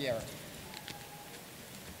rough up here.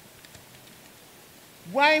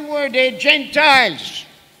 Why were they Gentiles?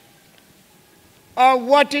 Or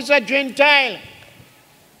what is a Gentile?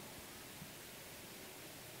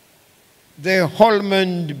 The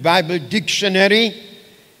Holman Bible Dictionary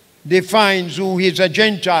defines who is a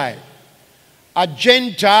Gentile. A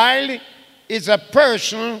Gentile is a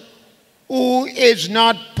person who is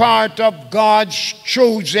not part of God's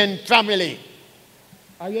chosen family.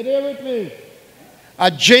 Are you there with me?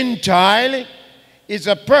 A Gentile is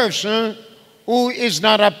a person who is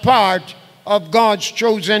not a part of God's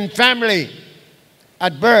chosen family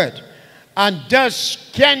at birth, and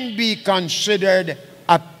thus can be considered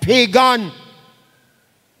a pagan.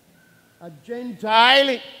 A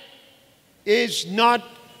Gentile is not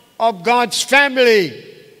of God's family,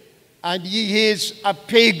 and he is a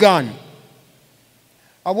pagan.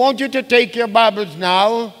 I want you to take your Bibles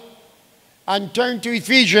now and turn to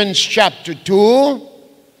Ephesians chapter 2,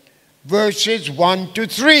 verses 1 to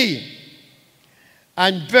 3,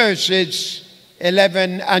 and verses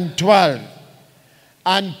 11 and 12.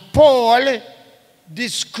 And Paul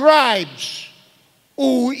describes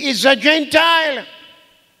who is a Gentile.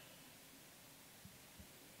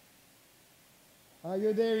 Are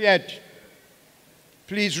you there yet?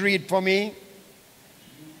 Please read for me.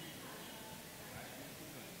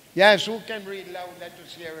 Yes, who can read loud? Let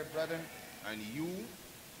us hear it, brother.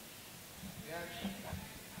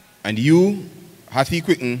 And you hath he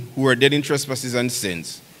quickened, who were dead in trespasses and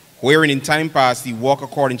sins, wherein in time past he walked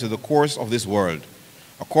according to the course of this world,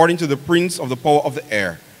 according to the prince of the power of the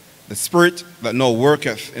air, the spirit that now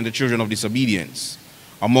worketh in the children of disobedience,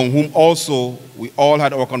 among whom also we all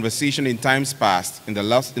had our conversation in times past in the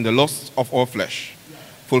lusts of our flesh,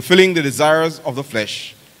 fulfilling the desires of the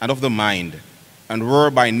flesh and of the mind, and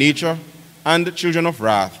were by nature and the children of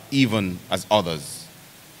wrath, even as others.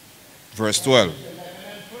 Verse 12.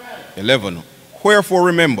 11. Wherefore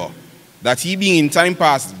remember that ye being in time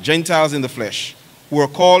past Gentiles in the flesh, who were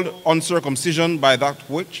called uncircumcision by that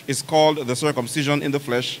which is called the circumcision in the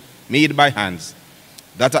flesh, made by hands,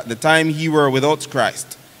 that at the time ye were without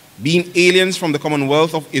Christ, being aliens from the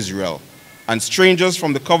commonwealth of Israel, and strangers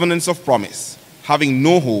from the covenants of promise, having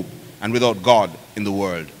no hope and without God in the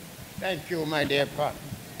world. Thank you, my dear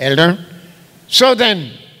elder. So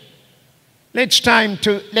then, let's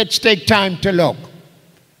take time to look.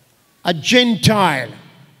 A Gentile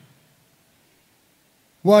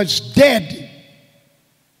was dead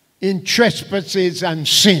in trespasses and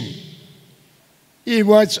sin. He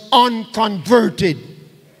was unconverted.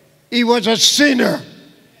 He was a sinner,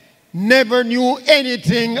 never knew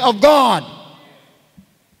anything of God.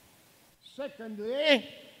 Secondly,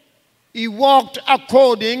 he walked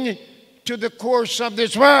according to the course of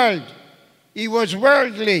this world. He was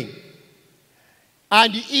worldly,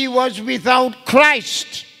 and he was without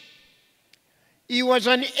Christ. He was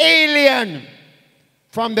an alien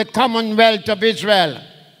from the commonwealth of Israel.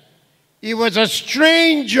 He was a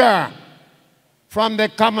stranger from the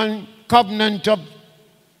common covenant of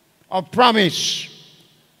promise,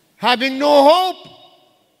 having no hope,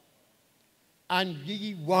 and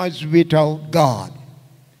he was without God.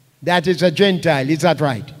 That is a Gentile, is that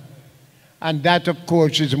right? And that, of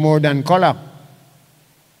course, is more than color.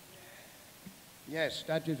 Yes,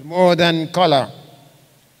 that is more than color.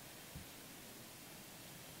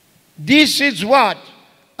 This is what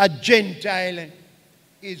a Gentile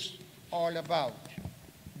is all about.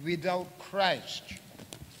 Without Christ,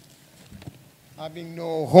 having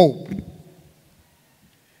no hope.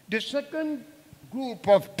 The second group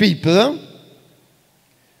of people,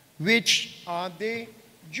 which are the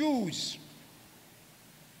Jews.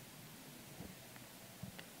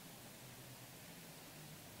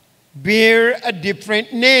 Bear a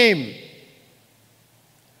different name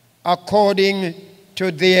according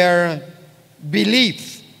to their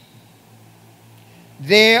belief.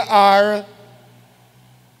 They are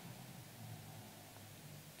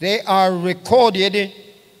recorded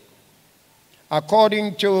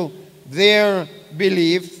according to their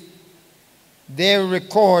belief. Their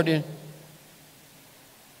record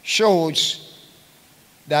shows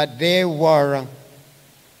that there were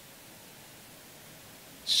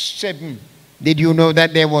 7. Did you know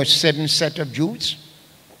that there were 7 sets of Jews?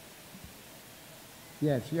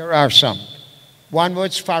 Yes, here are some. One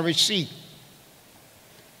was Pharisee.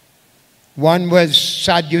 One was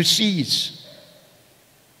Sadducees.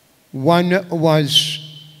 One was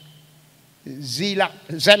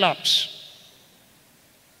Zealots,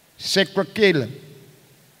 Secretary,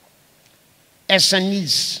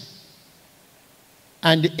 Essenes,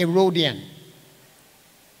 and Herodian.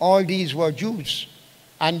 All these were Jews,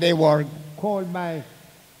 and they were called by,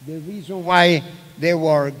 the reason why they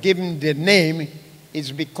were given the name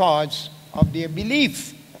is because of their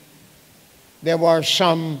belief. There were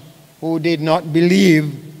some who did not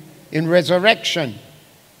believe in resurrection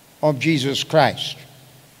of Jesus Christ.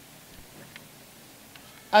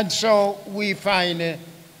 And so we find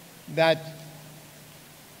that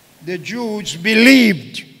the Jews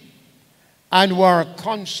believed and were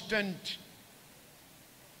constantly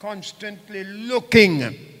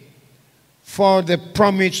looking for the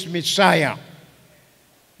promised Messiah.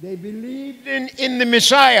 They believed in the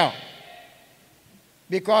Messiah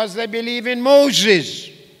because they believe in Moses,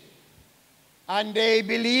 and they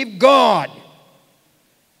believed God,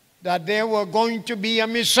 that there were going to be a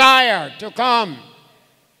Messiah to come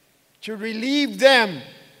to relieve them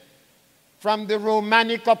from the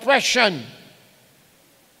Romanic oppression.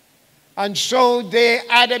 And so they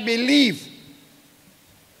had a belief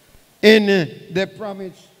in the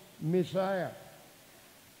promised Messiah.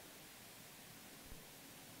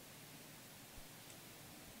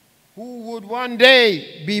 Who would one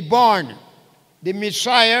day be born. The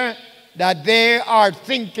Messiah that they are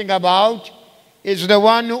thinking about is the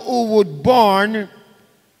one who would born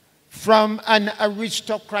from an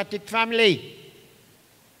aristocratic family.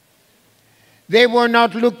 They were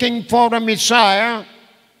not looking for a Messiah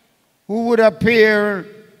who would appear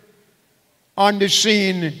on the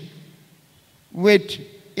scene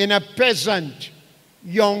in a peasant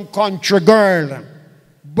young country girl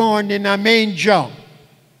born in a manger.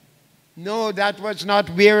 No, that was not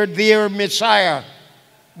where their Messiah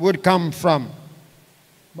would come from.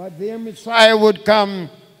 But their Messiah would come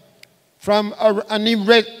from an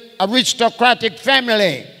aristocratic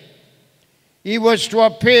family. He was to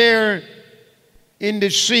appear in the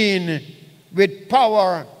scene with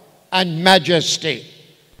power and majesty.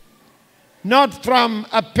 Not from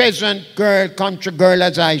a peasant girl, country girl,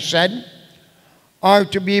 as I said, or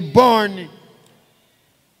to be born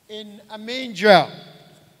in a manger.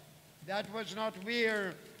 That was not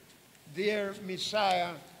where their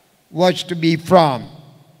Messiah was to be from.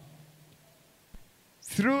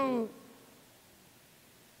 Through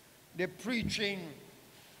the preaching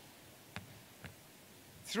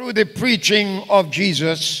of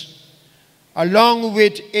Jesus, along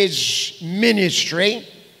with his ministry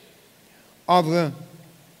of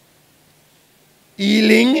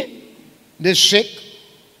healing the sick,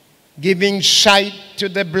 giving sight to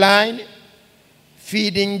the blind,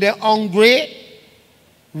 feeding the hungry,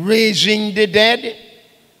 raising the dead,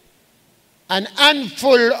 an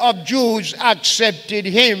handful of Jews accepted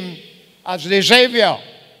him as the Savior,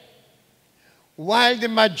 while the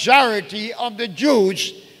majority of the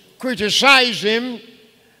Jews criticized him,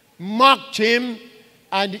 mocked him,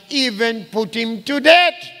 and even put him to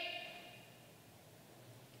death,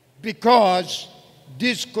 because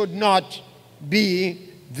this could not be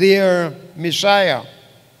their Messiah.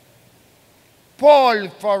 Paul,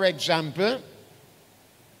 for example,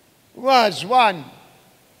 was one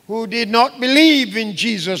who did not believe in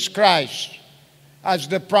Jesus Christ as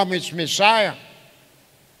the promised Messiah,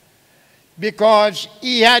 because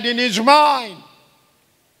he had in his mind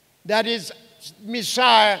that his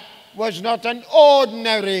Messiah was not an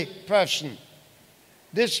ordinary person.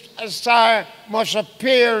 This Messiah must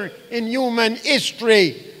appear in human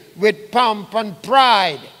history with pomp and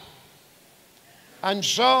pride. And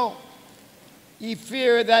so he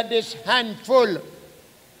feared that this handful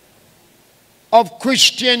of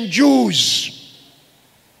Christian Jews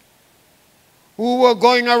who were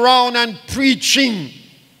going around and preaching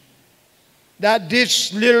that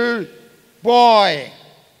this little boy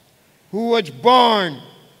who was born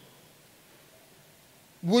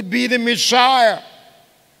would be the Messiah,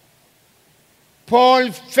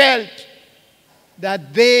 Paul felt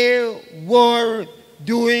that they were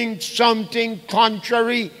doing something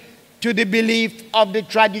contrary to the belief of the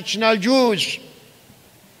traditional Jews.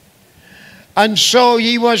 And so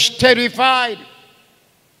he was terrified,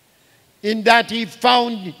 in that he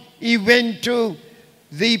went to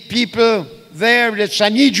the people there, the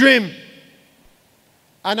Sanhedrin,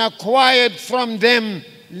 and acquired from them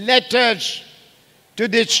letters to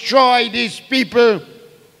destroy these people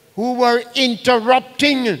who were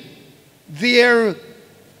interrupting their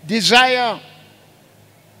desire.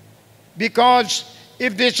 Because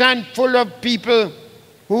if this handful of people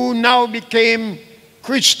who now became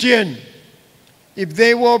Christian, if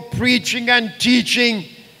they were preaching and teaching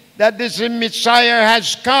that this Messiah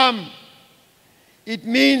has come, it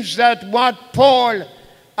means that what Paul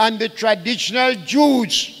and the traditional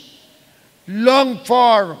Jews longed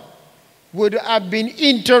for would have been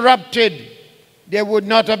interrupted. They would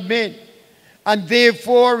not have been. And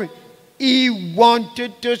therefore, he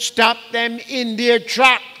wanted to stop them in their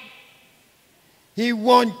track. He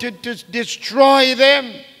wanted to destroy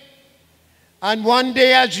them. And one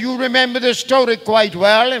day, as you remember the story quite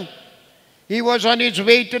well, he was on his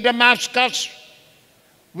way to Damascus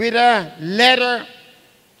with a letter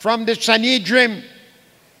from the Sanhedrin.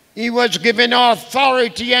 He was given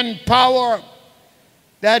authority and power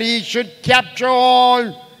that he should capture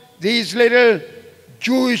all these little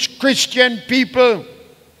Jewish Christian people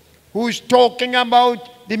who's talking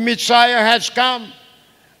about the Messiah has come,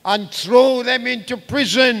 and throw them into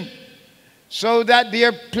prison so that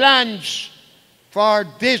their plans for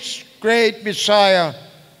this great Messiah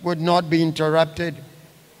would not be interrupted.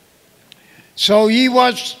 So he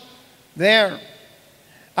was there,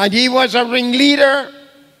 and he was a ringleader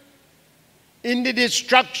in the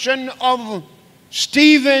destruction of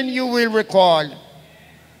Stephen, you will recall.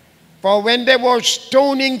 For when they were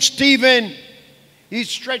stoning Stephen, he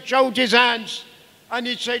stretched out his hands and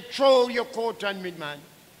he said, "Throw your coat on me, man.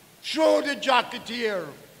 Throw the jacket here,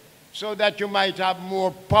 so that you might have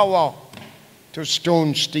more power to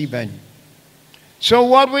stone Stephen." So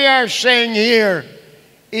what we are saying here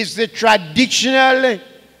is the traditional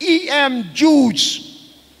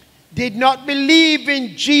Jews did not believe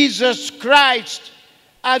in Jesus Christ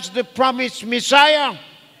as the promised Messiah.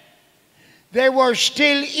 They were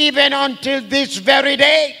still, even until this very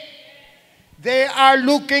day, they are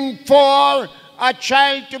looking for a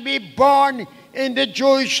child to be born in the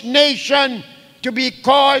Jewish nation to be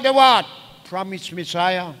called the what? Promised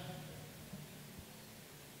Messiah.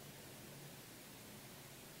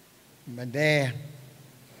 But there,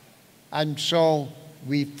 and so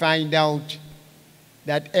we find out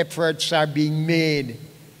that efforts are being made,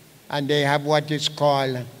 and they have what is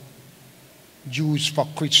called Jews for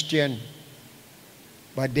Christian,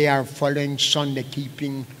 but they are following Sunday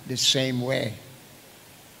keeping the same way.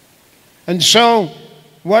 And so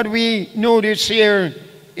what we notice here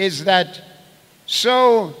is that,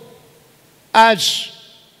 so as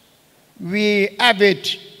we have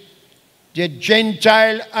it, the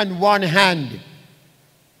Gentile on one hand,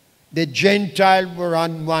 the Gentile were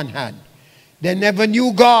on one hand. They never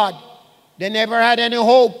knew God. They never had any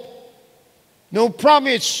hope. No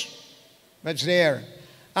promise was there.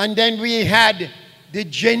 And then we had the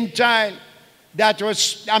Gentile that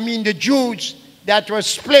was, the Jews that was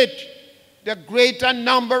split. The greater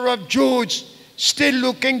number of Jews still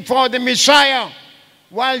looking for the Messiah,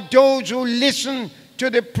 while those who listened to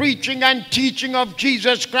the preaching and teaching of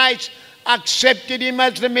Jesus Christ, accepted him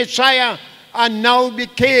as the Messiah, and now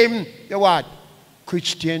became the what?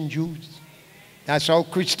 Christian Jews. That's how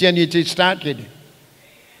Christianity started.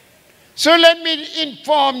 So let me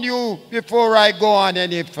inform you before I go on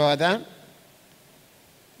any further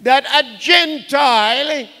that a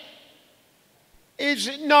Gentile is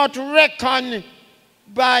not reckoned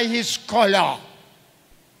by his color.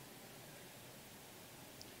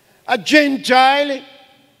 A Gentile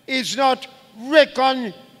is not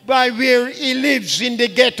reckoned by where he lives in the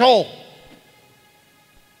ghetto.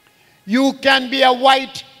 You can be a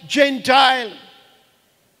white Gentile,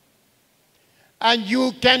 and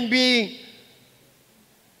you can be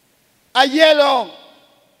a yellow,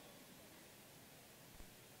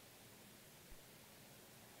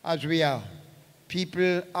 as we are.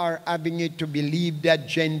 People are having it to believe that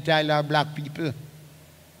Gentiles are black people.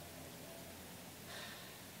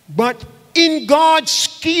 But in God's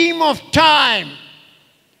scheme of time,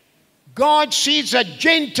 God sees a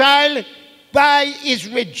Gentile by his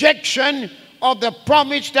rejection of the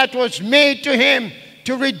promise that was made to him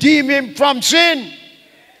to redeem him from sin.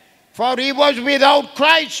 For he was without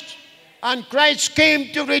Christ, and Christ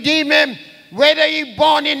came to redeem him, whether he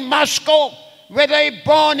born in Moscow, whether he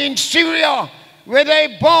born in Syria, whether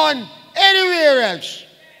he born anywhere else,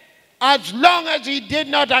 as long as he did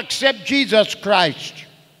not accept Jesus Christ,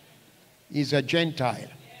 he's a Gentile.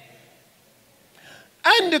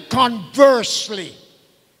 And conversely,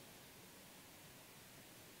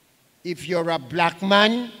 if you're a black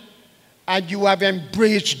man and you have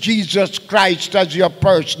embraced Jesus Christ as your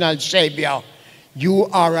personal Savior, you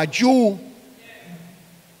are a Jew.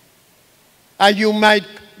 And you might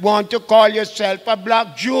want to call yourself a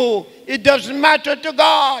black Jew. It doesn't matter to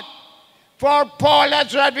God. For Paul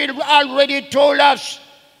has already told us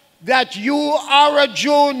that you are a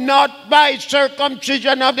Jew not by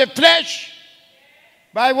circumcision of the flesh.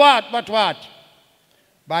 By what? But what?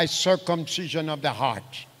 By circumcision of the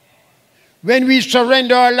heart. When we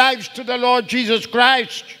surrender our lives to the Lord Jesus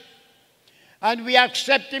Christ and we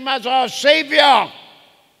accept him as our Savior,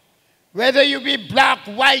 whether you be black,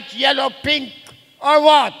 white, yellow, pink, or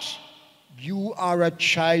what, you are a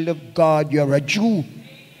child of God. You're a Jew.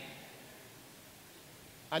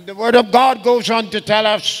 And the Word of God goes on to tell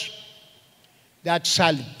us that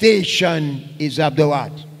salvation is of the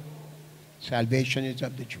what? Salvation is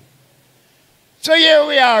of the Jew. So here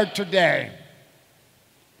we are today.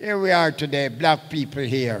 Here we are today, black people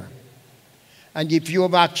here. And if you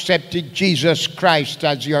have accepted Jesus Christ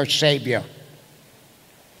as your Savior,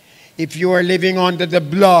 if you are living under the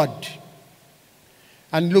blood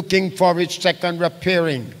and looking for its second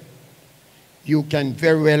appearing, you can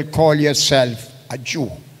very well call yourself a Jew.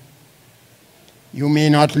 You may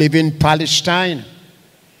not live in Palestine.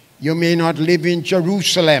 You may not live in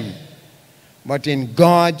Jerusalem. But in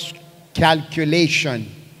God's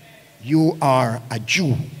calculation, you are a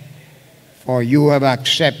Jew, for you have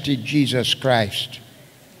accepted Jesus Christ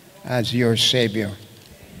as your Savior.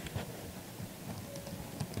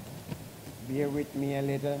 Bear with me a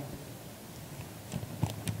little.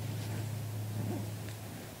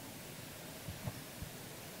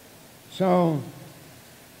 So,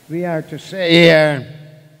 we are to say here,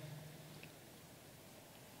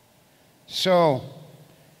 so,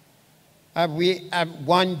 have we have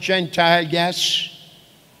one Gentile? Yes.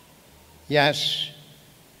 Yes.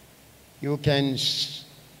 You can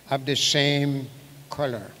have the same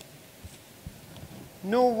color.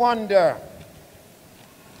 No wonder,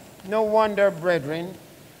 brethren,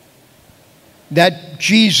 that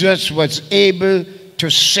Jesus was able to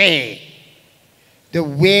say the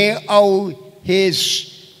way how his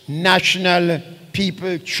national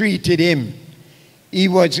people treated him. He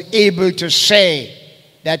was able to say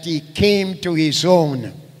that he came to his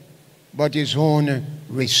own, but his own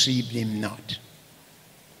received him not.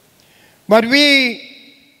 But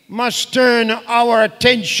we must turn our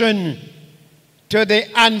attention to the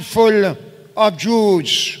handful of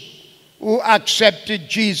Jews who accepted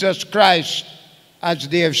Jesus Christ as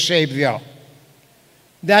their Savior.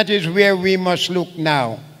 That is where we must look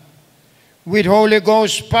now. With Holy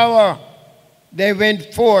Ghost power, they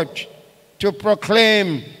went forth to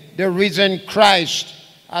proclaim the risen Christ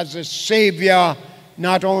as the Savior,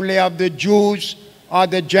 not only of the Jews or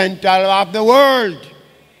the Gentile of the world.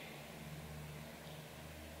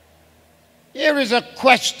 Here is a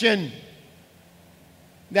question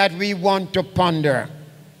that we want to ponder.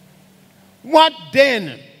 What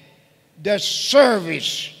then does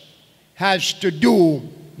service has to do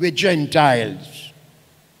with Gentiles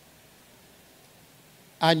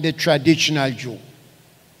and the traditional Jew?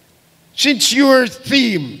 Since your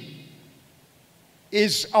theme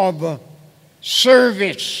is of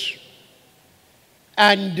service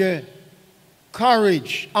and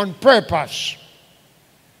courage and purpose.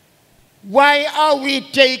 Why are we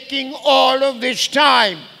taking all of this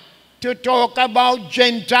time to talk about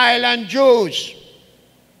Gentile and Jews?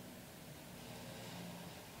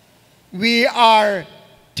 We are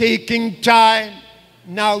taking time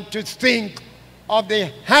now to think of the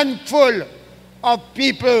handful of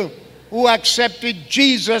people who accepted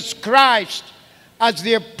Jesus Christ as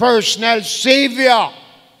their personal Savior.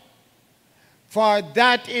 For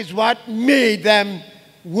that is what made them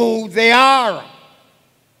who they are.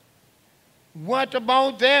 What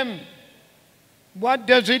about them? What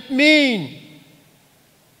does it mean?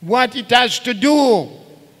 What it has to do?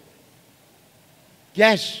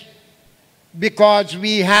 Yes, because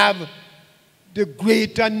we have the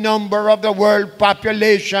greater number of the world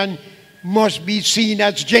population must be seen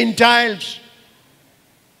as Gentiles.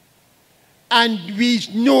 And we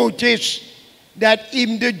notice that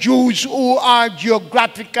even the Jews who are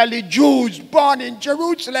geographically Jews, born in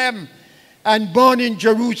Jerusalem and born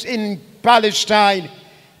in Palestine,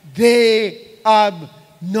 they have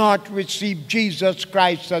not received Jesus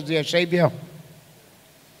Christ as their Savior.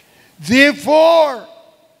 Therefore,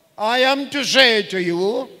 I am to say to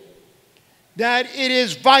you that it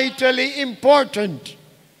is vitally important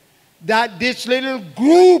that this little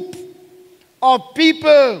group of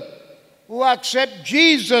people who accept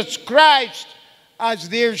Jesus Christ as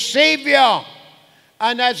their Savior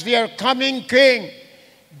and as their coming King,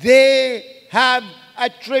 they have a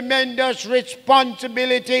tremendous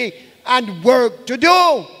responsibility and work to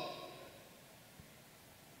do.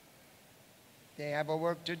 They have a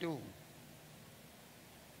work to do.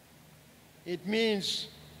 It means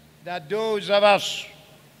that those of us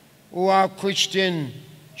who are Christian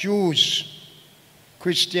Jews,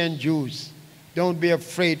 don't be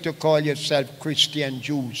afraid to call yourself Christian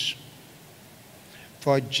Jews.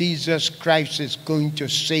 For Jesus Christ is going to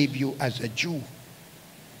save you as a Jew.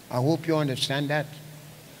 I hope you understand that.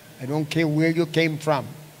 I don't care where you came from.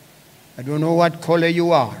 I don't know what color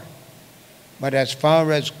you are. But as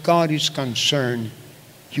far as God is concerned,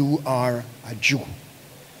 you are a Jew.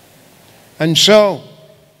 And so,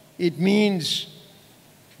 it means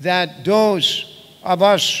that those of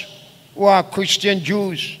us who are Christian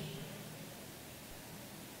Jews,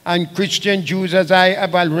 and Christian Jews, as I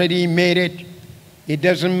have already made it, it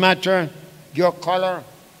doesn't matter your color,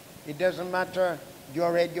 it doesn't matter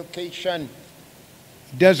your education,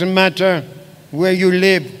 it doesn't matter where you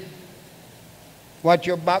live, what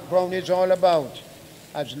your background is all about.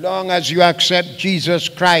 As long as you accept Jesus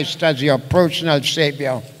Christ as your personal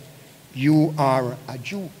Savior, you are a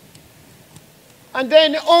Jew. And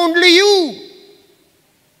then only you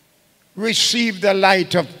receive the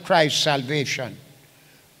light of Christ's salvation.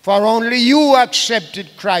 For only you accepted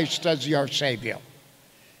Christ as your Savior.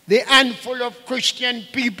 The handful of Christian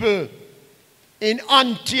people in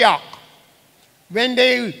Antioch, when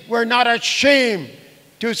they were not ashamed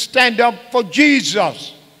to stand up for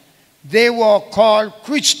Jesus, they were called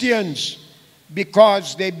Christians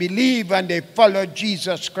because they believe and they follow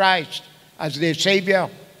Jesus Christ as their Savior.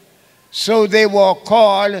 So they were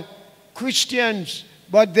called Christians,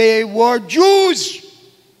 but they were Jews.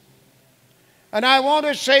 And I want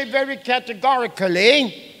to say very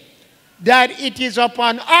categorically that it is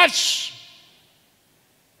upon us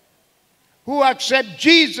who accept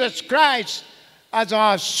Jesus Christ as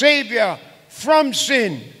our Savior from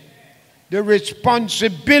sin. The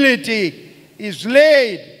responsibility is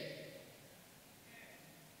laid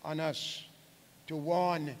on us to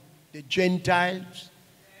warn the Gentiles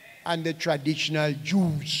and the traditional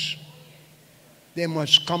Jews. They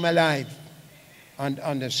must come alive and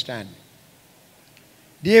understand.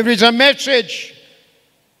 There is a message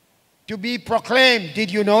to be proclaimed.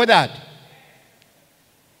 Did you know that?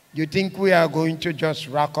 You think we are going to just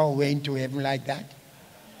rock our way into heaven like that?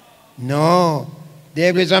 No.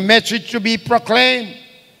 There is a message to be proclaimed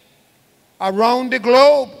around the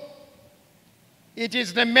globe. It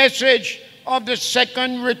is the message of the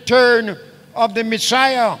second return of the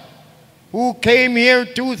Messiah, who came here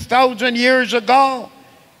 2,000 years ago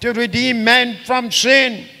to redeem men from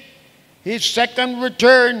sin. His second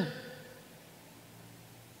return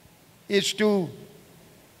is to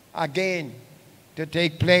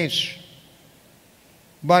take place.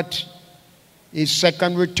 But his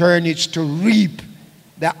second return is to reap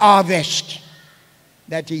the harvest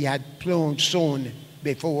that he had sown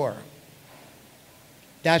before.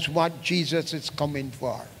 That's what Jesus is coming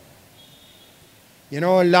for. You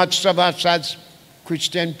know, lots of us as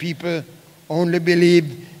Christian people only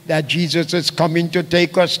believe that Jesus is coming to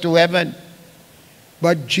take us to heaven.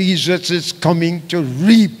 but Jesus is coming to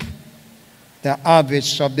reap the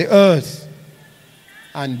harvest of the earth.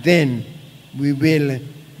 And then we will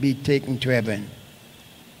be taken to heaven.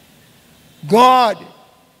 God,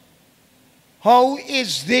 how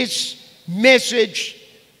is this message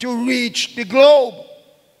to reach the globe?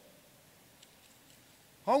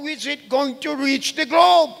 How is it going to reach the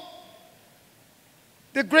globe?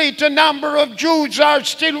 The greater number of Jews are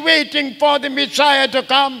still waiting for the Messiah to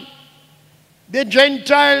come. The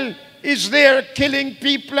Gentile is there killing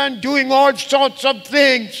people and doing all sorts of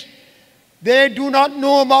things. They do not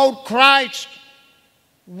know about Christ.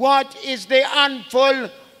 What is the handful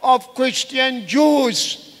of Christian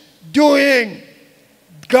Jews doing?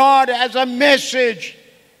 God has a message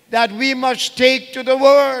that we must take to the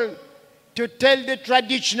world to tell the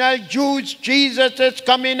traditional Jews Jesus is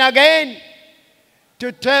coming again.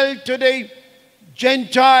 To tell to the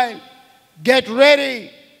Gentile, get ready,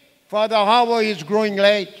 for the hour is growing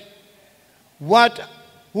late.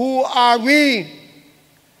 Who are we?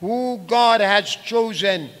 Who God has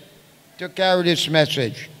chosen to carry this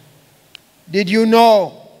message? Did you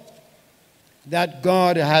know that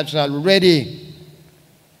God has already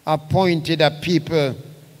appointed a people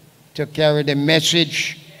to carry the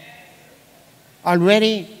message?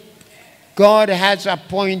 Already, God has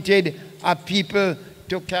appointed a people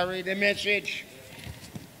to carry the message.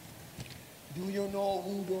 Do you know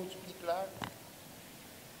who those people are?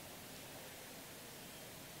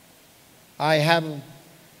 I have a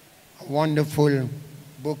wonderful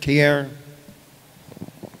book here.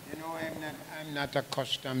 You know, I'm not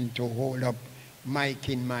accustomed to hold up mic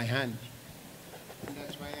in my hand. And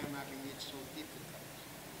that's why I'm having it so difficult.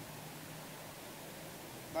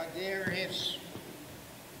 But there is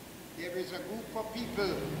a group of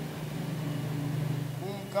people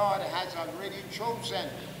whom God has already chosen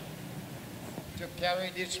to carry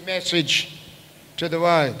this message to the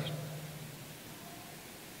world.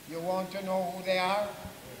 You want to know who they are?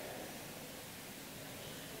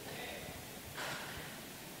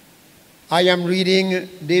 I am reading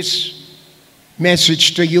this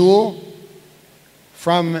message to you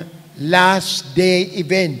from Last Day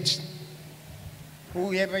Event.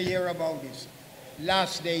 Who ever hear about this?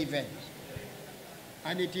 Last Day Event.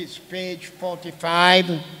 And it is page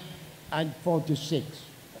 45 and 46.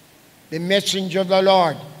 The messenger of the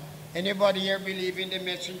Lord. Anybody here believe in the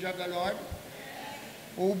messenger of the Lord?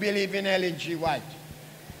 Who believe in Ellen G. White?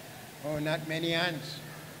 Oh, not many hands.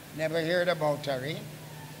 Never heard about her, eh?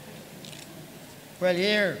 Well,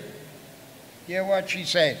 hear what she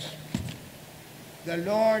says. The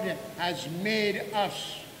Lord has made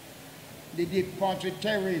us the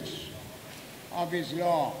depositaries of His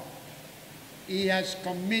law. He has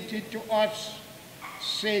committed to us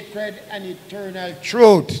sacred and eternal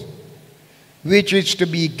truth, which is to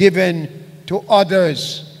be given to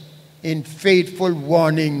others in faithful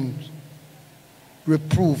warning,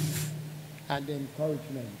 reproof, and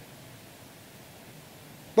encouragement.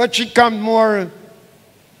 But she comes more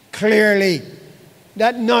clearly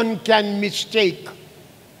that none can mistake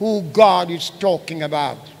who God is talking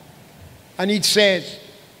about. And it says,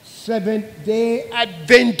 Seventh-day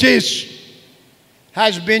Adventist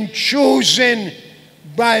has been chosen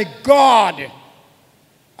by God,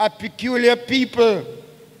 a peculiar people.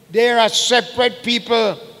 They are a separate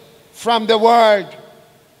people from the world,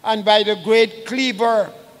 and by the great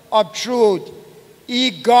cleaver of truth,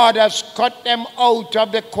 God has cut them out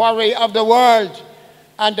of the quarry of the world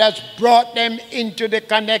and has brought them into the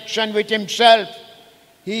connection with Himself.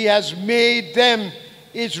 He has made them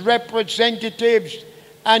His representatives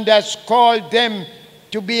and has called them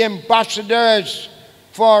to be ambassadors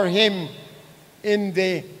for Him in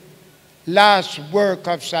the last work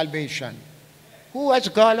of salvation. Who has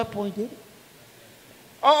God appointed?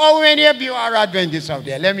 How many of you are Adventists out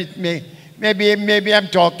there? Maybe I'm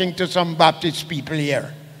talking to some Baptist people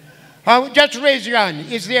here. Just raise your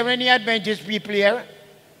hand. Is there any Adventist people here?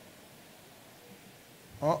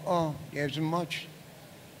 There's much.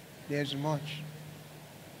 There's much.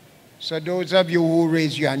 So those of you who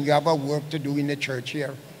raise your hand, you have a work to do in the church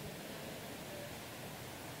here.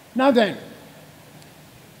 Now then,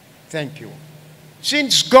 thank you.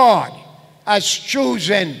 Since God has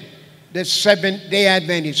chosen the Seventh-day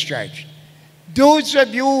Adventist Church, those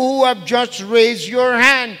of you who have just raised your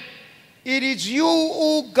hand, it is you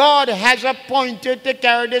who God has appointed to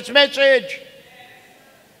carry this message.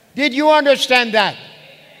 Did you understand that?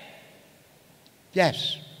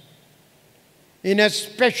 Yes. In a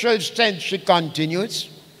special sense, she continues,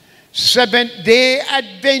 Seventh-day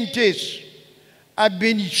Adventists have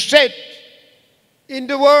been set in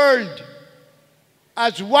the world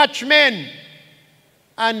as watchmen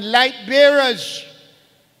and light bearers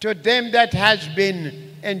to them that has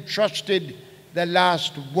been entrusted the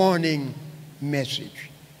last warning message.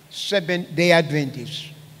 Seventh-day Adventists.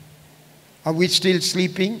 Are we still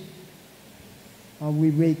sleeping? Are we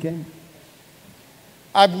waking?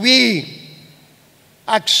 Have we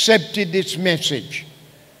accepted this message?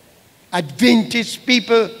 Adventist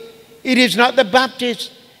people, it is not the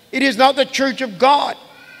Baptist, it is not the Church of God,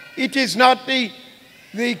 it is not the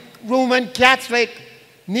Roman Catholic,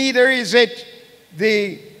 neither is it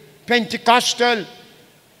the Pentecostal.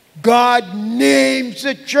 God names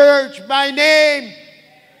the church by name.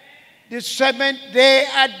 The Seventh-day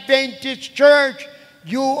Adventist Church,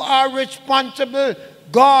 you are responsible.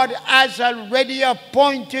 God has already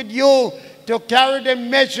appointed you to carry the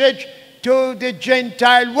message to the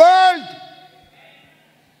Gentile world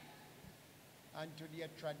and to the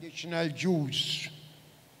traditional Jews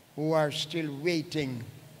who are still waiting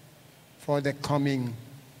for the coming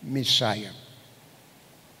Messiah.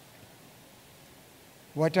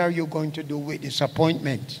 What are you going to do with this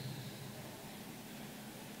appointment?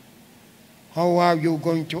 How are you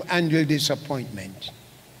going to handle this appointment?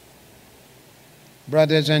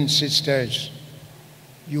 Brothers and sisters,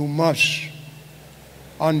 you must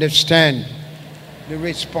understand the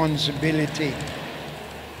responsibility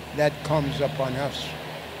that comes upon us.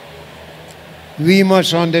 We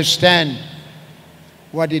must understand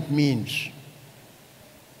what it means.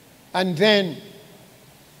 And then,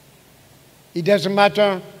 it doesn't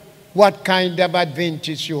matter what kind of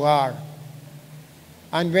Adventist you are.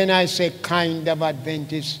 And when I say kind of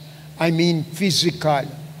Adventist, I mean physical.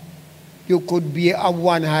 You could be a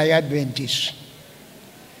one-eye Adventist.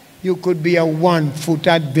 You could be a one-foot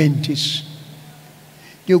Adventist.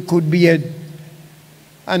 You could be an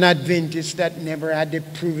Adventist that never had the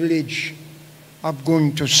privilege of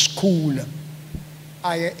going to school,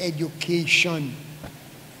 higher education.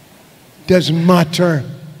 Doesn't matter.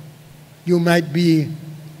 You might be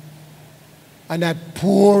a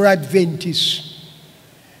poor Adventist.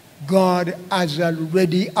 God has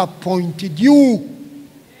already appointed you.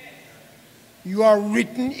 You are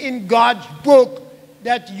written in God's book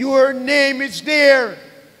that your name is there.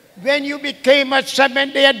 When you became a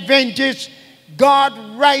Seventh-day Adventist,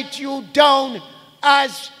 God writes you down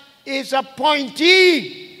as his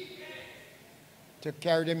appointee to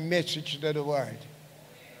carry the message to the world.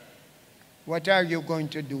 What are you going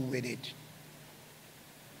to do with it?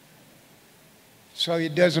 So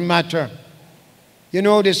it doesn't matter. You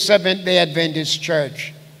know, the Seventh-day Adventist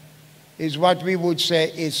Church is what we would say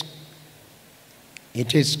is,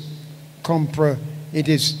 it is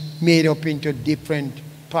made up into different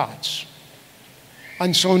parts.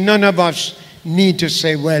 And so none of us need to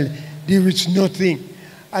say, well, there is nothing.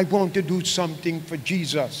 I want to do something for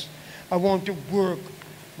Jesus. I want to work,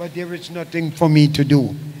 but there is nothing for me to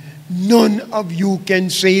do. None of you can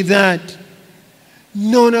say that.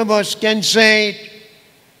 None of us can say it.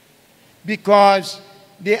 Because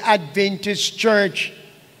the Adventist Church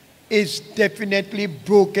is definitely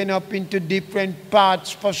broken up into different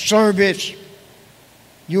parts for service.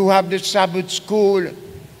 You have the Sabbath school.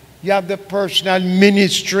 You have the personal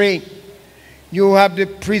ministry. You have the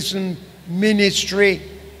prison ministry.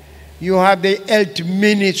 You have the health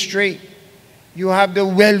ministry. You have the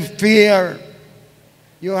welfare.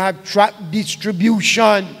 You have tract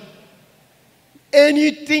distribution.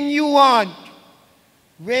 Anything you want.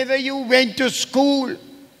 Whether you went to school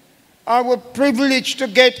or were privileged to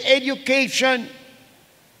get education,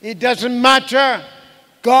 it doesn't matter.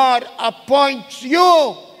 God appoints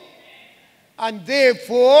you. And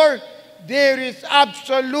therefore, there is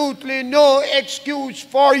absolutely no excuse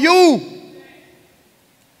for you.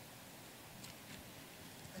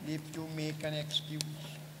 And if you make an excuse,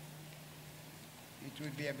 it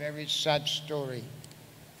will be a very sad story.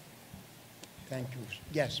 Thank you.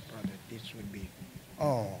 Yes, brother, this would be.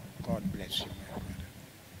 Oh, God bless you, my brother.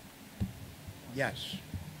 Yes.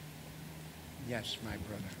 Yes, my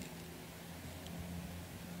brother.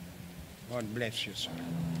 God bless you, sir.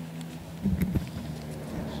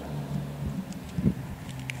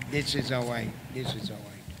 This is our way. This is our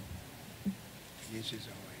way. This is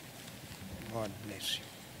our way. God bless you.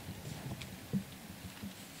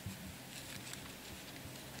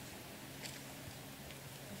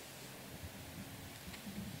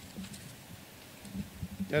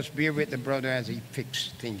 Just bear with the brother as he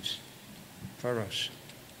fixes things for us.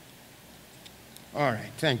 All right.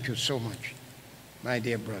 Thank you so much, my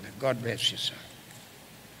dear brother. God bless you, sir.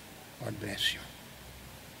 God bless you.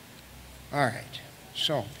 All right.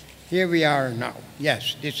 So, here we are now.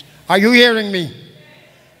 Yes. This. Are you hearing me?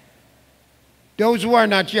 Those who are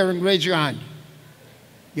not hearing, raise your hand.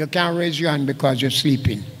 You can't raise your hand because you're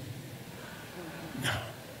sleeping.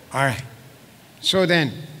 All right. So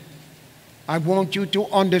then, I want you to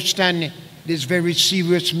understand this very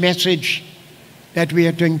serious message that we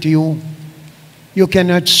are telling to you. You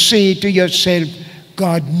cannot say to yourself,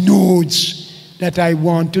 God knows that I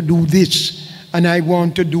want to do this and I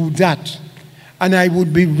want to do that. And I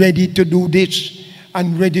would be ready to do this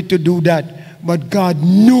and ready to do that. But God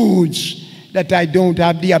knows that I don't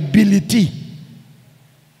have the ability.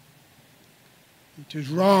 It is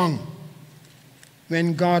wrong.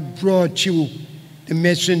 When God brought you, the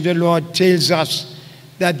messenger Lord tells us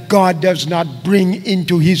that God does not bring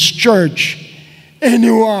into his church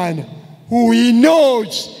anyone who he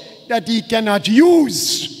knows that he cannot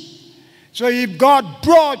use. So if God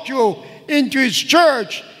brought you into his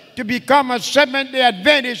church to become a Seventh-day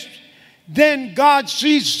Adventist, then God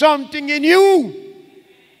sees something in you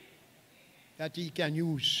that he can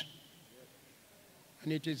use.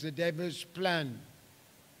 And it is the devil's plan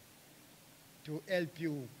to help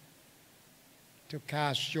you to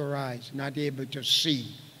cast your eyes, not able to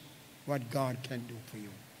see what God can do for you.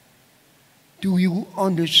 Do you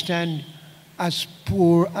understand? As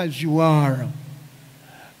poor as you are,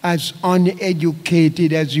 as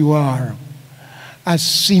uneducated as you are, as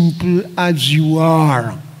simple as you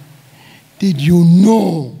are, did you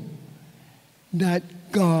know that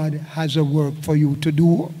God has a work for you to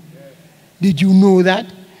do? Did you know that?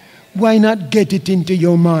 Why not get it into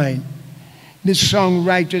your mind? The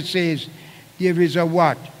songwriter says, there is a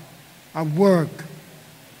what? A work.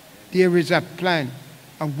 There is a plan,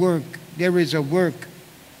 a work. There is a work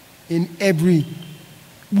in every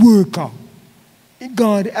worker.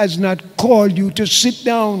 God has not called you to sit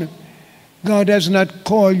down. God has not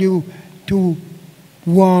called you to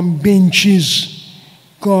warm benches.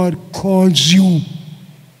 God calls you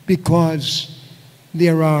because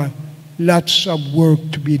there are lots of work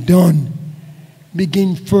to be done.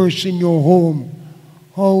 Begin first in your home.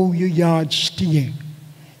 How your yard stay?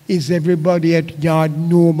 Is everybody at yard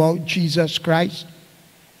know about Jesus Christ?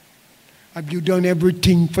 Have you done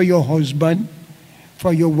everything for your husband,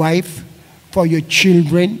 for your wife, for your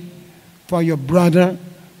children, for your brother,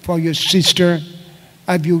 for your sister?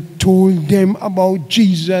 Have you told them about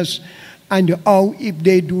Jesus and how if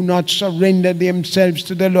they do not surrender themselves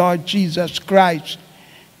to the Lord Jesus Christ,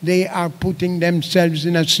 they are putting themselves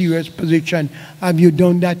in a serious position? Have you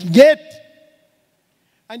done that yet?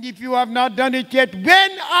 And if you have not done it yet,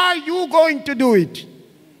 when are you going to do it?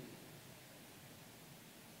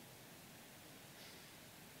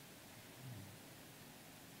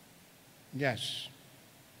 Yes.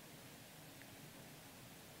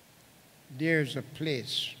 There's a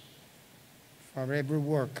place for every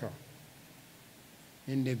worker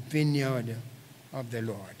in the vineyard of the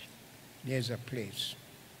Lord. There's a place.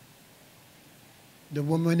 The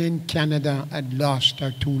woman in Canada had lost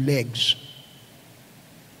her 2 legs,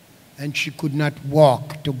 and she could not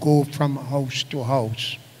walk to go from house to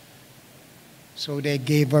house. So they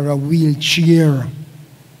gave her a wheelchair,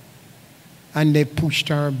 and they pushed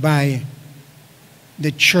her by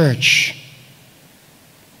the church.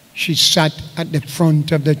 She sat at the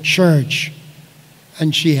front of the church,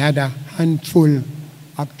 and she had a handful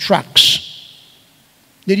of tracts.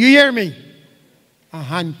 Did you hear me? A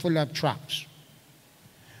handful of tracts.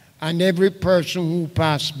 And every person who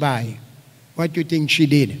passed by, what do you think she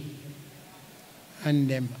did? Hand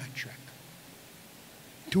them a tract.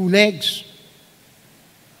 2 legs.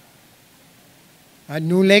 Had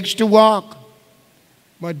no legs to walk.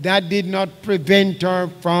 But that did not prevent her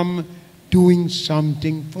from doing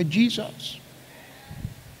something for Jesus.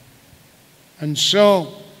 And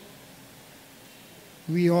so,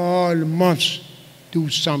 we all must do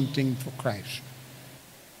something for Christ.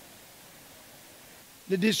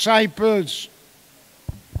 The disciples,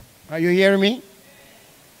 are you hearing me?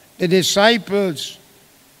 The disciples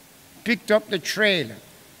picked up the trail.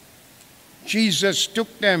 Jesus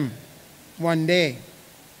took them one day.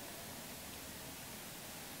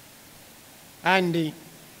 And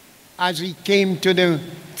as he came to the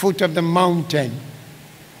foot of the mountain,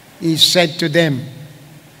 he said to them,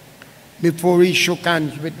 before he shook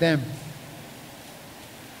hands with them,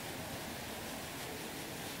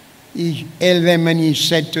 he held them and he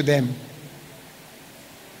said to them,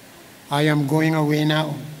 I am going away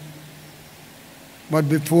now. But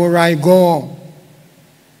before I go,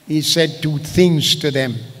 he said 2 things to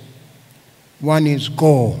them. One is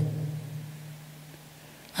go.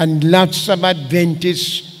 And lots of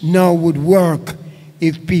Adventists now would work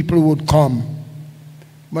if people would come.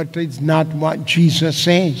 But it's not what Jesus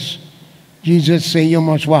says. Jesus says you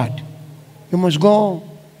must what? You must go.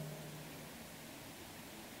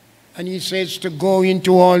 And he says to go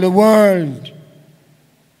into all the world.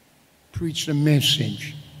 Preach the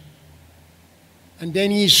message. And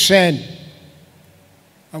then he said,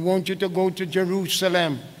 I want you to go to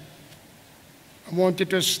Jerusalem. I want you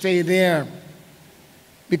to stay there,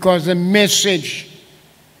 because the message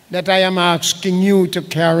that I am asking you to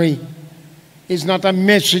carry is not a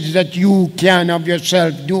message that you can of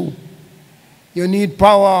yourself do. You need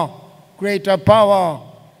power, greater power,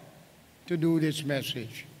 to do this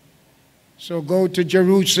message. So go to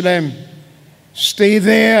Jerusalem, stay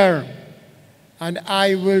there, and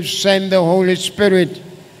I will send the Holy Spirit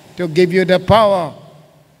to give you the power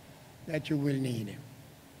that you will need.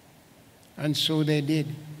 And so they did.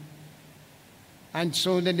 And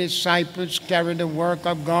so the disciples carried the work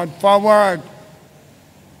of God forward.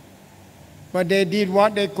 But they did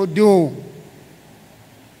what they could do.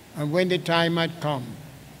 And when the time had come,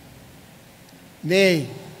 they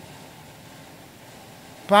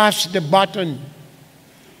passed the baton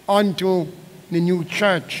onto the new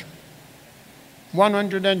church.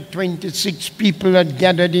 126 people had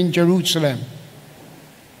gathered in Jerusalem.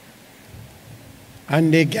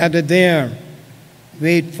 And they gathered there,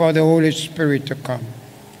 wait for the Holy Spirit to come.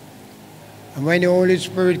 And when the Holy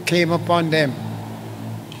Spirit came upon them,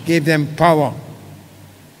 gave them power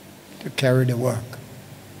to carry the work.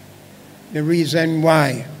 The reason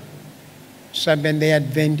why Seventh-day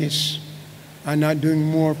Adventists are not doing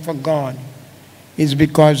more for God is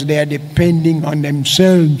because they are depending on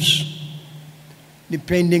themselves,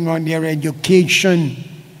 depending on their education,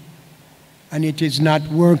 and it is not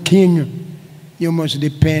working. You must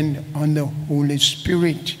depend on the Holy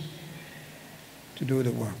Spirit to do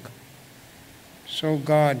the work. So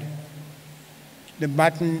God, the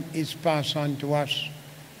baton is passed on to us.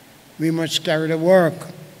 We must carry the work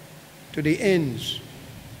to the ends.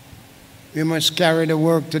 We must carry the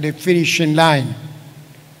work to the finishing line,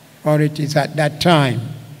 or it is at that time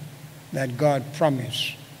that God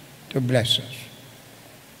promised to bless us.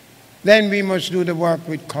 Then we must do the work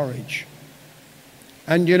with courage.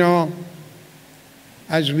 And you know,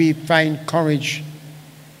 as we find courage,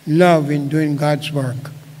 love in doing God's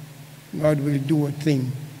work, God will do a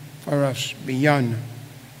thing for us beyond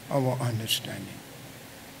our understanding.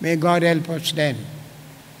 May God help us then,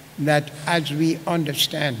 that as we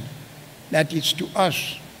understand that it's to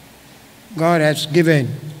us God has given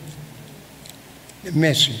the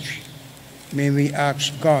message, may we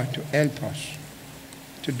ask God to help us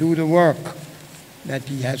to do the work that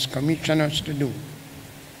He has commissioned us to do.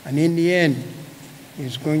 And in the end,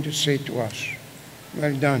 He's going to say to us,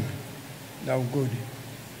 well done, thou good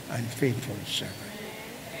and faithful servant.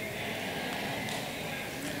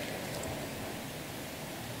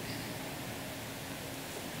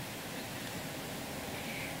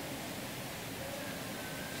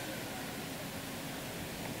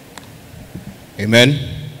 Amen.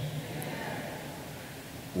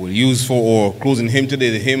 We'll use for our closing hymn today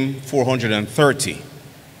the hymn 430,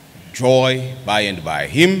 Joy by and by,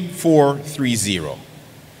 hymn 430.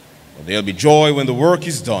 There'll be joy when the work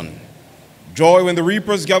is done, joy when the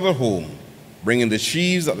reapers gather home, bringing the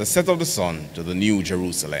sheaves at the set of the sun to the new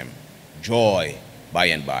Jerusalem. Joy by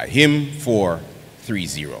and by, hymn 430.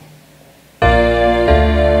 Jerusalem.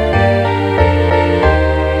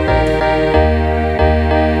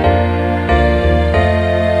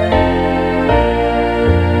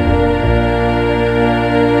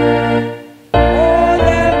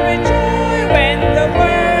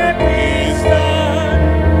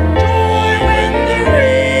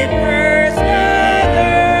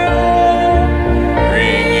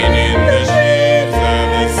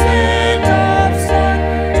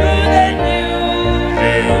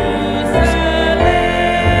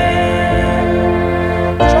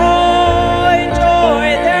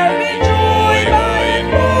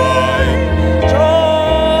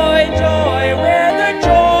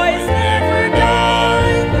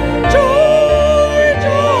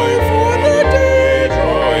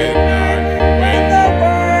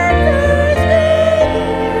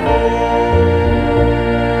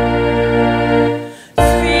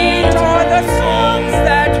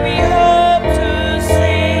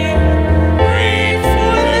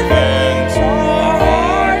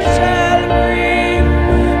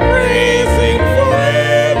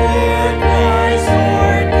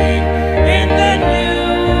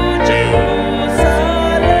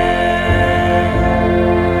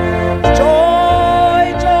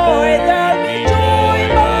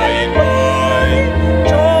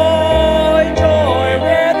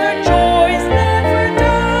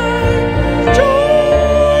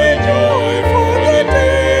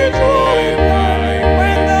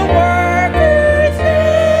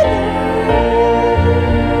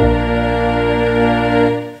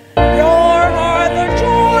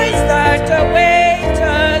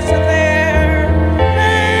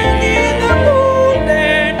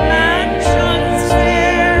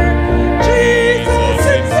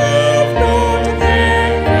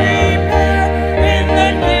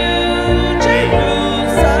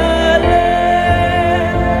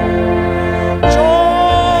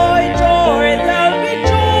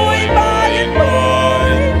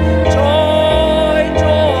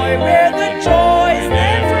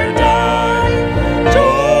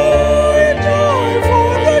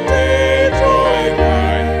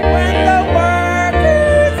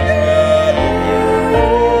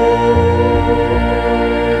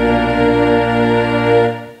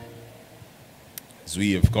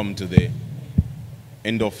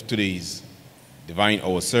 end of today's Divine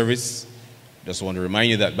Hour service. Just want to remind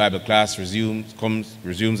you that Bible class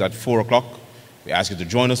resumes at 4 o'clock. We ask you to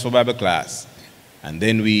join us for Bible class. And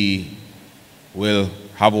then we will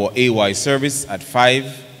have our AY service at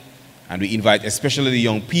 5. And we invite especially the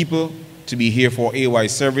young people to be here for AY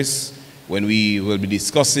service when we will be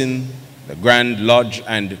discussing the Grand Lodge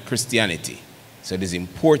and Christianity. So it is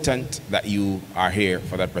important that you are here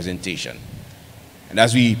for that presentation. And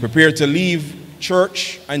as we prepare to leave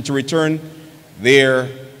church and to return, there's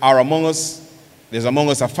among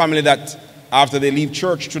us a family that after they leave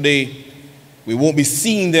church today, we won't be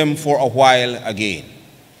seeing them for a while again.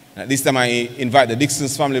 And at this time I invite the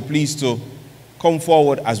Dixon's family please to come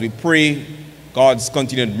forward as we pray God's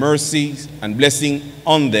continued mercy and blessing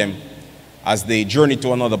on them as they journey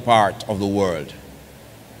to another part of the world.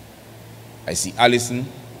 I see Allison.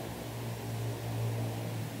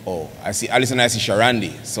 Oh, I see Allison and I see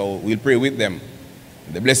Sharandi. So we'll pray with them.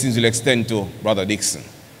 The blessings will extend to Brother Dixon.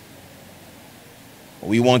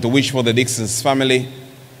 We want to wish for the Dixon's family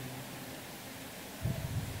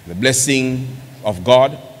the blessing of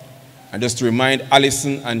God. And just to remind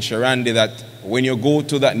Allison and Sharandi that when you go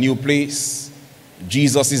to that new place,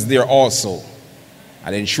 Jesus is there also.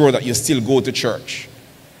 And ensure that you still go to church.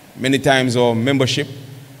 Many times our membership,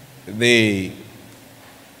 they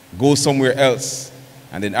go somewhere else.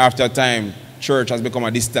 And then after a time, church has become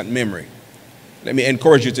a distant memory. Let me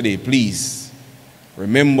encourage you today, please.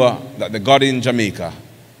 Remember that the God in Jamaica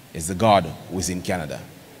is the God who is in Canada.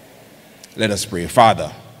 Let us pray.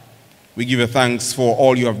 Father, we give you thanks for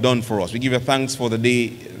all you have done for us. We give you thanks for the day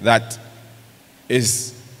that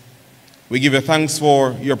is. We give you thanks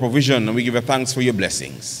for your provision, and we give you thanks for your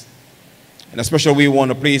blessings. In a special way, we want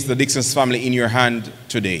to place the Dixon's family in your hand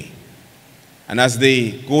today. And as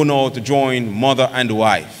they go now to join mother and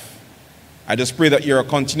wife, I just pray that your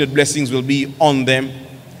continued blessings will be on them,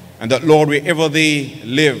 and that, Lord, wherever they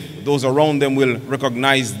live, those around them will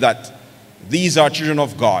recognize that these are children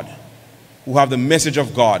of God who have the message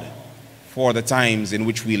of God for the times in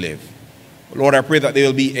which we live. Lord, I pray that they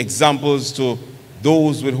will be examples to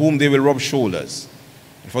those with whom they will rub shoulders.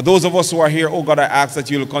 And for those of us who are here, oh God, I ask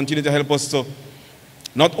that you will continue to help us to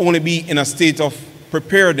not only be in a state of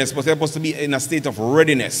preparedness, but help us to be in a state of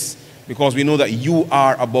readiness, because we know that you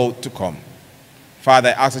are about to come. Father,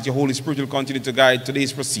 I ask that your Holy Spirit will continue to guide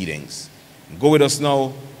today's proceedings. Go with us now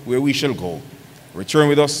where we shall go. Return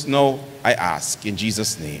with us now, I ask, in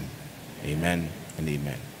Jesus' name. Amen and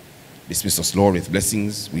amen. Dismiss us, Lord, with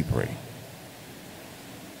blessings, we pray.